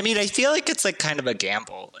 I mean, I feel like it's like kind of a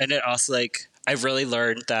gamble. And it also like, I've really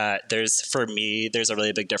learned that there's a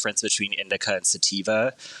really big difference between indica and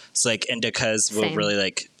sativa. So like indicas will really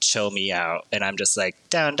like chill me out and I'm just like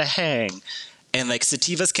down to hang. And like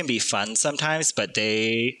sativas can be fun sometimes, but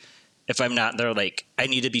if I'm not there, like I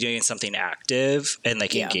need to be doing something active and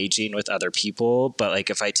like engaging with other people. But like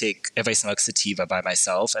if I smoke sativa by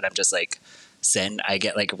myself and I'm just like zen, I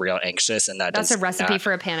get like real anxious, and that's a recipe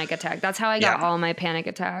for a panic attack. That's how I got all my panic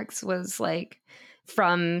attacks, was like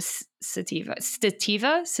from sativa.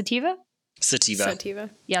 Yeah,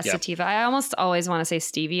 sativa. I almost always want to say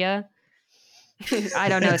stevia. I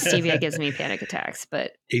don't know if stevia gives me panic attacks,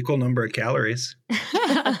 but equal number of calories.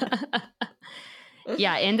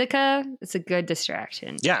 Yeah, indica, it's a good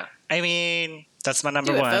distraction. Yeah. I mean, that's my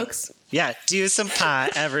number one. Folks. Yeah, do some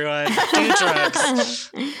pot, everyone. Do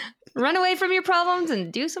drugs. Run away from your problems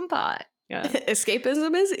and do some pot. Yeah.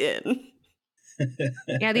 Escapism is in.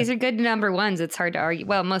 Yeah, these are good number ones. It's hard to argue.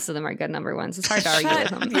 Well, most of them are good number ones. It's hard to argue with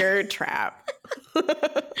them. Your trap.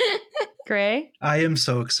 Gray? I am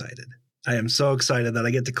so excited. I am so excited that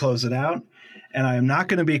I get to close it out. And I am not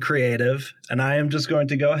going to be creative. And I am just going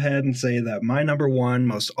to go ahead and say that my number one,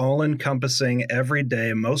 most all-encompassing,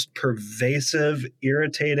 everyday, most pervasive,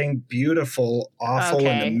 irritating, beautiful, awful,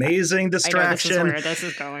 and amazing distraction I know this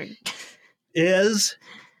is going. is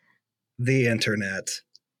the internet.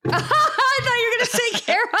 I thought you were going to say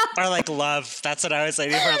Kara. Or like love. That's what I was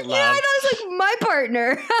saying for love. Yeah, I thought it was like my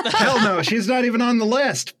partner. Hell no, she's not even on the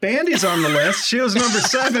list. Bandy's on the list. She was number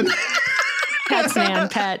 7. Pets, man,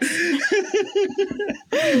 pets.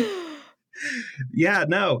 Yeah,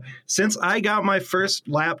 no. Since I got my first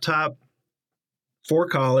laptop for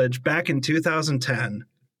college back in 2010,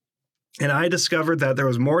 and I discovered that there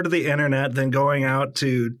was more to the internet than going out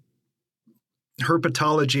to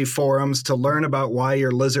herpetology forums to learn about why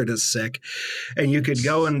your lizard is sick. And you could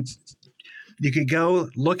go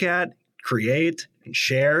look at, create, and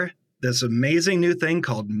share this amazing new thing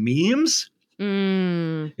called memes.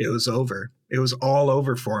 It was over. It was all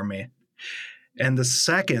over for me. And the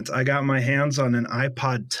second I got my hands on an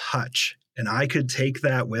iPod Touch and I could take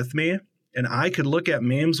that with me and I could look at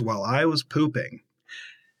memes while I was pooping.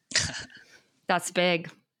 That's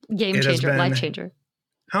big. Game changer, life changer.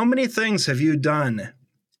 How many things have you done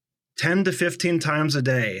 10 to 15 times a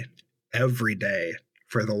day, every day,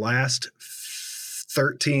 for the last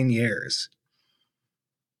 13 years?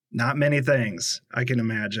 Not many things, I can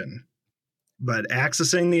imagine. But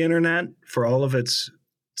accessing the internet for all of its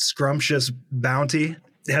scrumptious bounty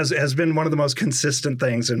has been one of the most consistent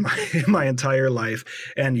things in my entire life.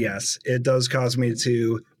 And yes, it does cause me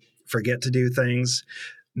to forget to do things,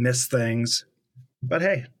 miss things. But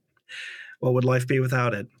hey, what would life be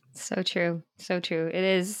without it? So true. So true. It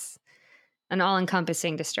is an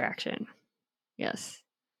all-encompassing distraction. Yes.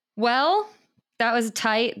 Well, that was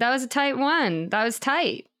tight. That was a tight one. That was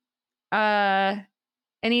tight.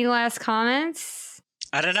 Any last comments?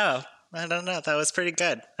 I don't know. That was pretty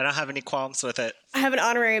good. I don't have any qualms with it. I have an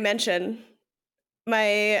honorary mention.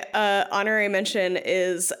 My honorary mention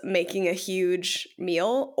is making a huge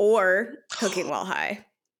meal or cooking while high.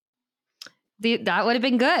 That would have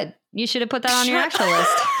been good. You should have put that on your actual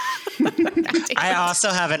list. I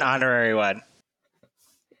also have an honorary one.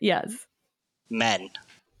 Yes. Men.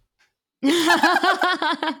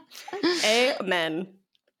 Amen.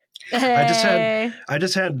 Hey. I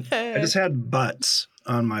just had butts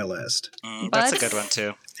on my list. That's a good one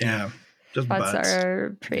too. Yeah. Just butts butts are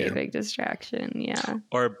a pretty big distraction. Yeah.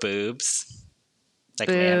 Or boobs. Like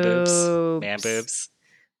boobs. Man boobs.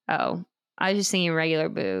 Oh, I was just thinking regular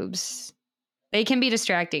boobs. They can be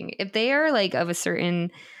distracting if they are like of a certain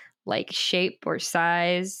like shape or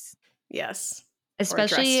size. Yes.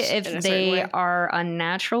 Especially if they are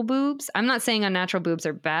unnatural boobs. I'm not saying unnatural boobs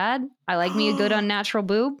are bad. I like me a good unnatural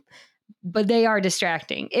boob, but they are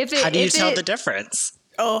distracting. How do you tell the difference?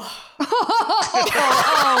 Oh.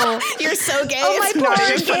 You're so gay. Oh, my poor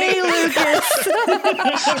gay Lucas.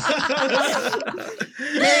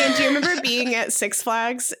 Marian, do you remember being at Six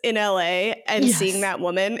Flags in LA and seeing that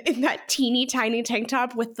woman in that teeny tiny tank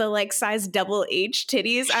top with the like size double H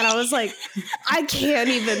titties? And I was like, I can't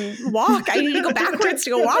even walk. I need to go backwards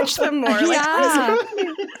to go watch them more. Yeah.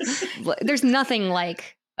 There's nothing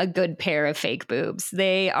like a good pair of fake boobs.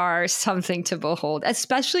 They are something to behold,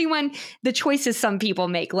 especially when the choices some people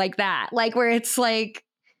make like that, like where it's like,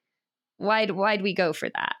 why'd we go for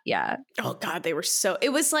that? Yeah. Oh God, it was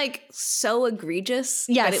like so egregious.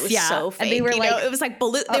 Yes, but it was so fake. And they were like, it was like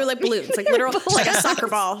balloon. They were like balloons, like literal, like a soccer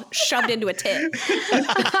ball shoved into a tit.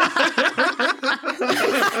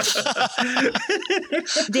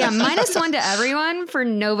 Damn, -1 to everyone for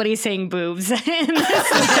nobody saying boobs.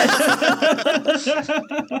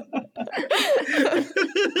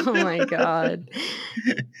 Oh my God.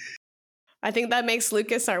 I think that makes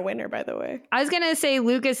Lucas our winner, by the way. I was going to say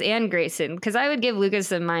Lucas and Grayson, because I would give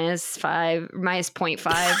Lucas a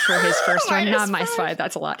 -0.5 for his first one. Not -5,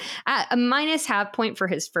 that's a lot. A -0.5 point for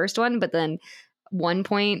his first one, but then 1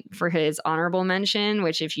 point for his honorable mention,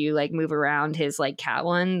 which if you like move around his like cat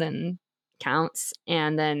one, then counts.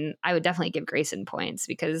 And then I would definitely give Grayson points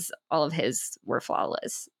because all of his were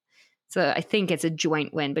flawless. So I think it's a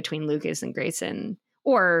joint win between Lucas and Grayson,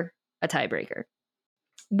 or a tiebreaker.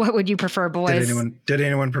 What would you prefer, boys? Did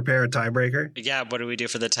anyone prepare a tiebreaker? Yeah, what do we do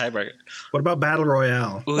for the tiebreaker? What about Battle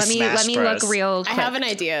Royale? Ooh, let me look real quick. I have an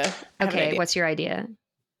idea. Okay, what's your idea?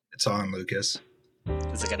 It's on, Lucas.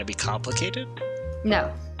 Is it going to be complicated?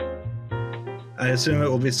 No. I assume it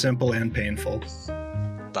will be simple and painful.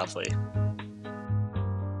 Lovely.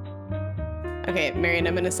 Okay, Marian,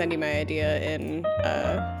 I'm going to send you my idea in...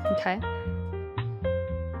 Okay.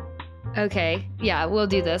 Okay, yeah, we'll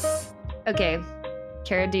do this. Okay.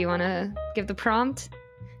 Kara, do you want to give the prompt?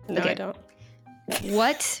 No, Okay. I don't.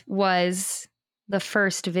 What was the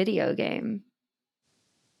first video game?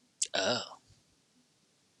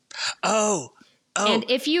 Oh. And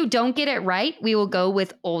if you don't get it right, we will go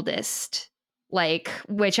with oldest. Like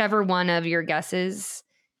whichever one of your guesses.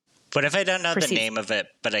 What if I don't know Proceed. the name of it,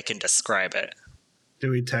 but I can describe it? Do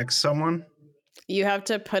we text someone? You have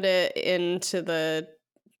to put it into the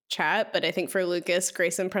chat, but I think for Lucas,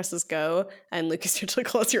 Grayson presses go, and Lucas, you have to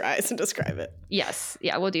close your eyes and describe it. Yes.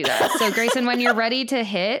 Yeah, we'll do that. So Grayson, when you're ready to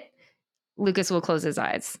hit, Lucas will close his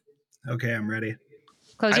eyes. Okay, I'm ready.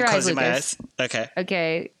 Close I'm your eyes, closing my Lucas. eyes. Okay.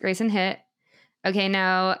 Okay, Grayson hit. Okay,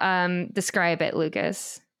 now describe it,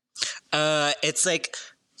 Lucas. It's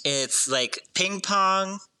like ping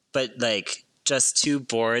pong, but like just two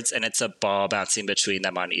boards, and it's a ball bouncing between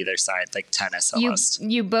them on either side, like tennis almost.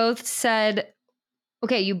 You both said,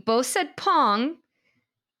 okay, you both said Pong.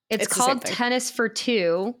 It's It's the same called thing. Tennis for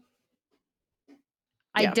Two.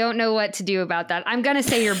 I Yeah. don't know what to do about that. I'm going to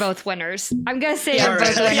say you're both winners. I'm going to say Yeah. you're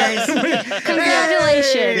both winners. Hey,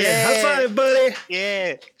 Congratulations. high five, buddy.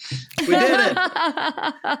 Yeah. We did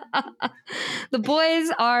it. The boys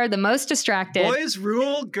are the most distracted. Boys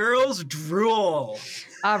rule, girls drool.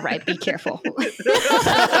 All right, be careful.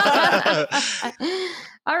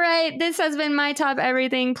 All right, this has been My Top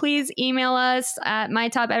Everything. Please email us at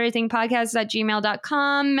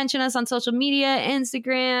mytopeverythingpodcast@gmail.com. Mention us on social media,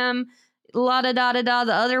 Instagram, la-da-da-da-da,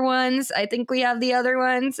 the other ones. I think we have the other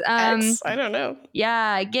ones. X, I don't know.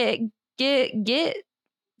 Yeah, get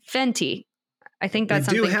Fenty. I think that's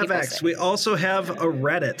We do something have people X. say. We also have a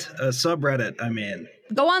Reddit, a subreddit, I mean.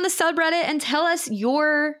 Go on the subreddit and tell us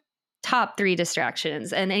your top 3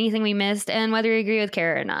 distractions and anything we missed and whether you agree with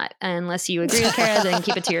Kara or not. Unless you agree with Kara, then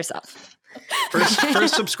keep it to yourself.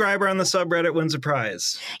 First subscriber on the subreddit wins a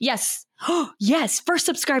prize. Yes. Yes. First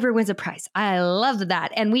subscriber wins a prize. I love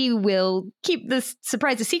that. And we will keep this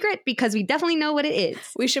surprise a secret because we definitely know what it is.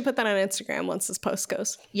 We should put that on Instagram once this post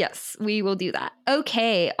goes. Yes, we will do that.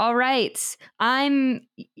 Okay. All right. I'm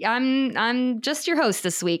just your host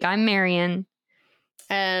this week. I'm Marion.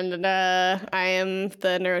 And I am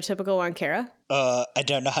the neurotypical one, Kara. I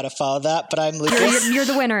don't know how to follow that, but I'm Lucas. You're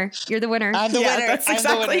the winner. You're the winner. I'm the winner. That's I'm the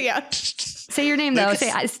winner. exactly, yeah. Say your name though.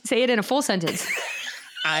 Lucas. Say it in a full sentence.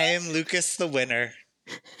 I am Lucas the winner.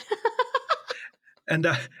 And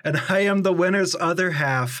I am the winner's other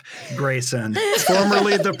half, Grayson,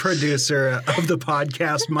 formerly the producer of the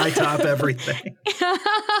podcast My Top Everything.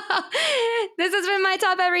 This has been My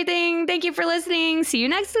Top Everything. Thank you for listening. See you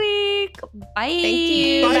next week. Bye. Thank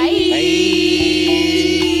you. Bye.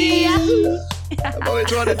 I've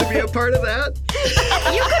always wanted to be a part of that.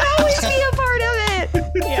 You could always be a part of it.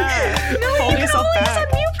 Yeah. No, Hold you could yourself always back.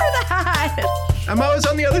 unmute for that. I'm always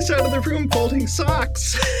on the other side of the room folding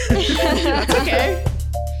socks. That's okay.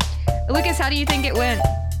 Lucas, how do you think it went?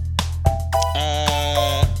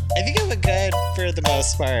 I think it went good for the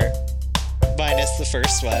most part, minus the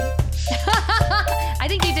first one. I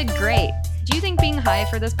think you did great. Do you think being high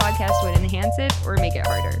for this podcast would enhance it or make it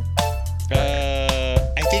harder?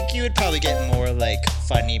 I think you would probably get more like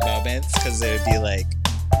funny moments because it would be like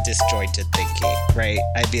disjointed thinking, right?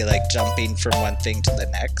 I'd be like jumping from one thing to the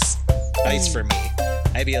next. At least for me,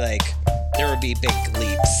 I'd be like, there would be big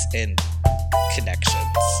leaps in connections,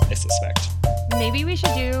 I suspect. Maybe we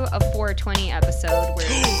should do a 420 episode where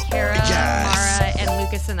Kara, Yes. Mara, and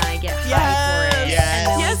Lucas and I get high Yes. for it. Yes. And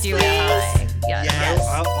then Yes, we'll do it please. high. Yes. Yes.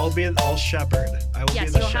 I'll shepherd. I will Yes,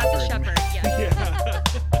 be the you'll shepherd. have the shepherd. Yes. Yeah.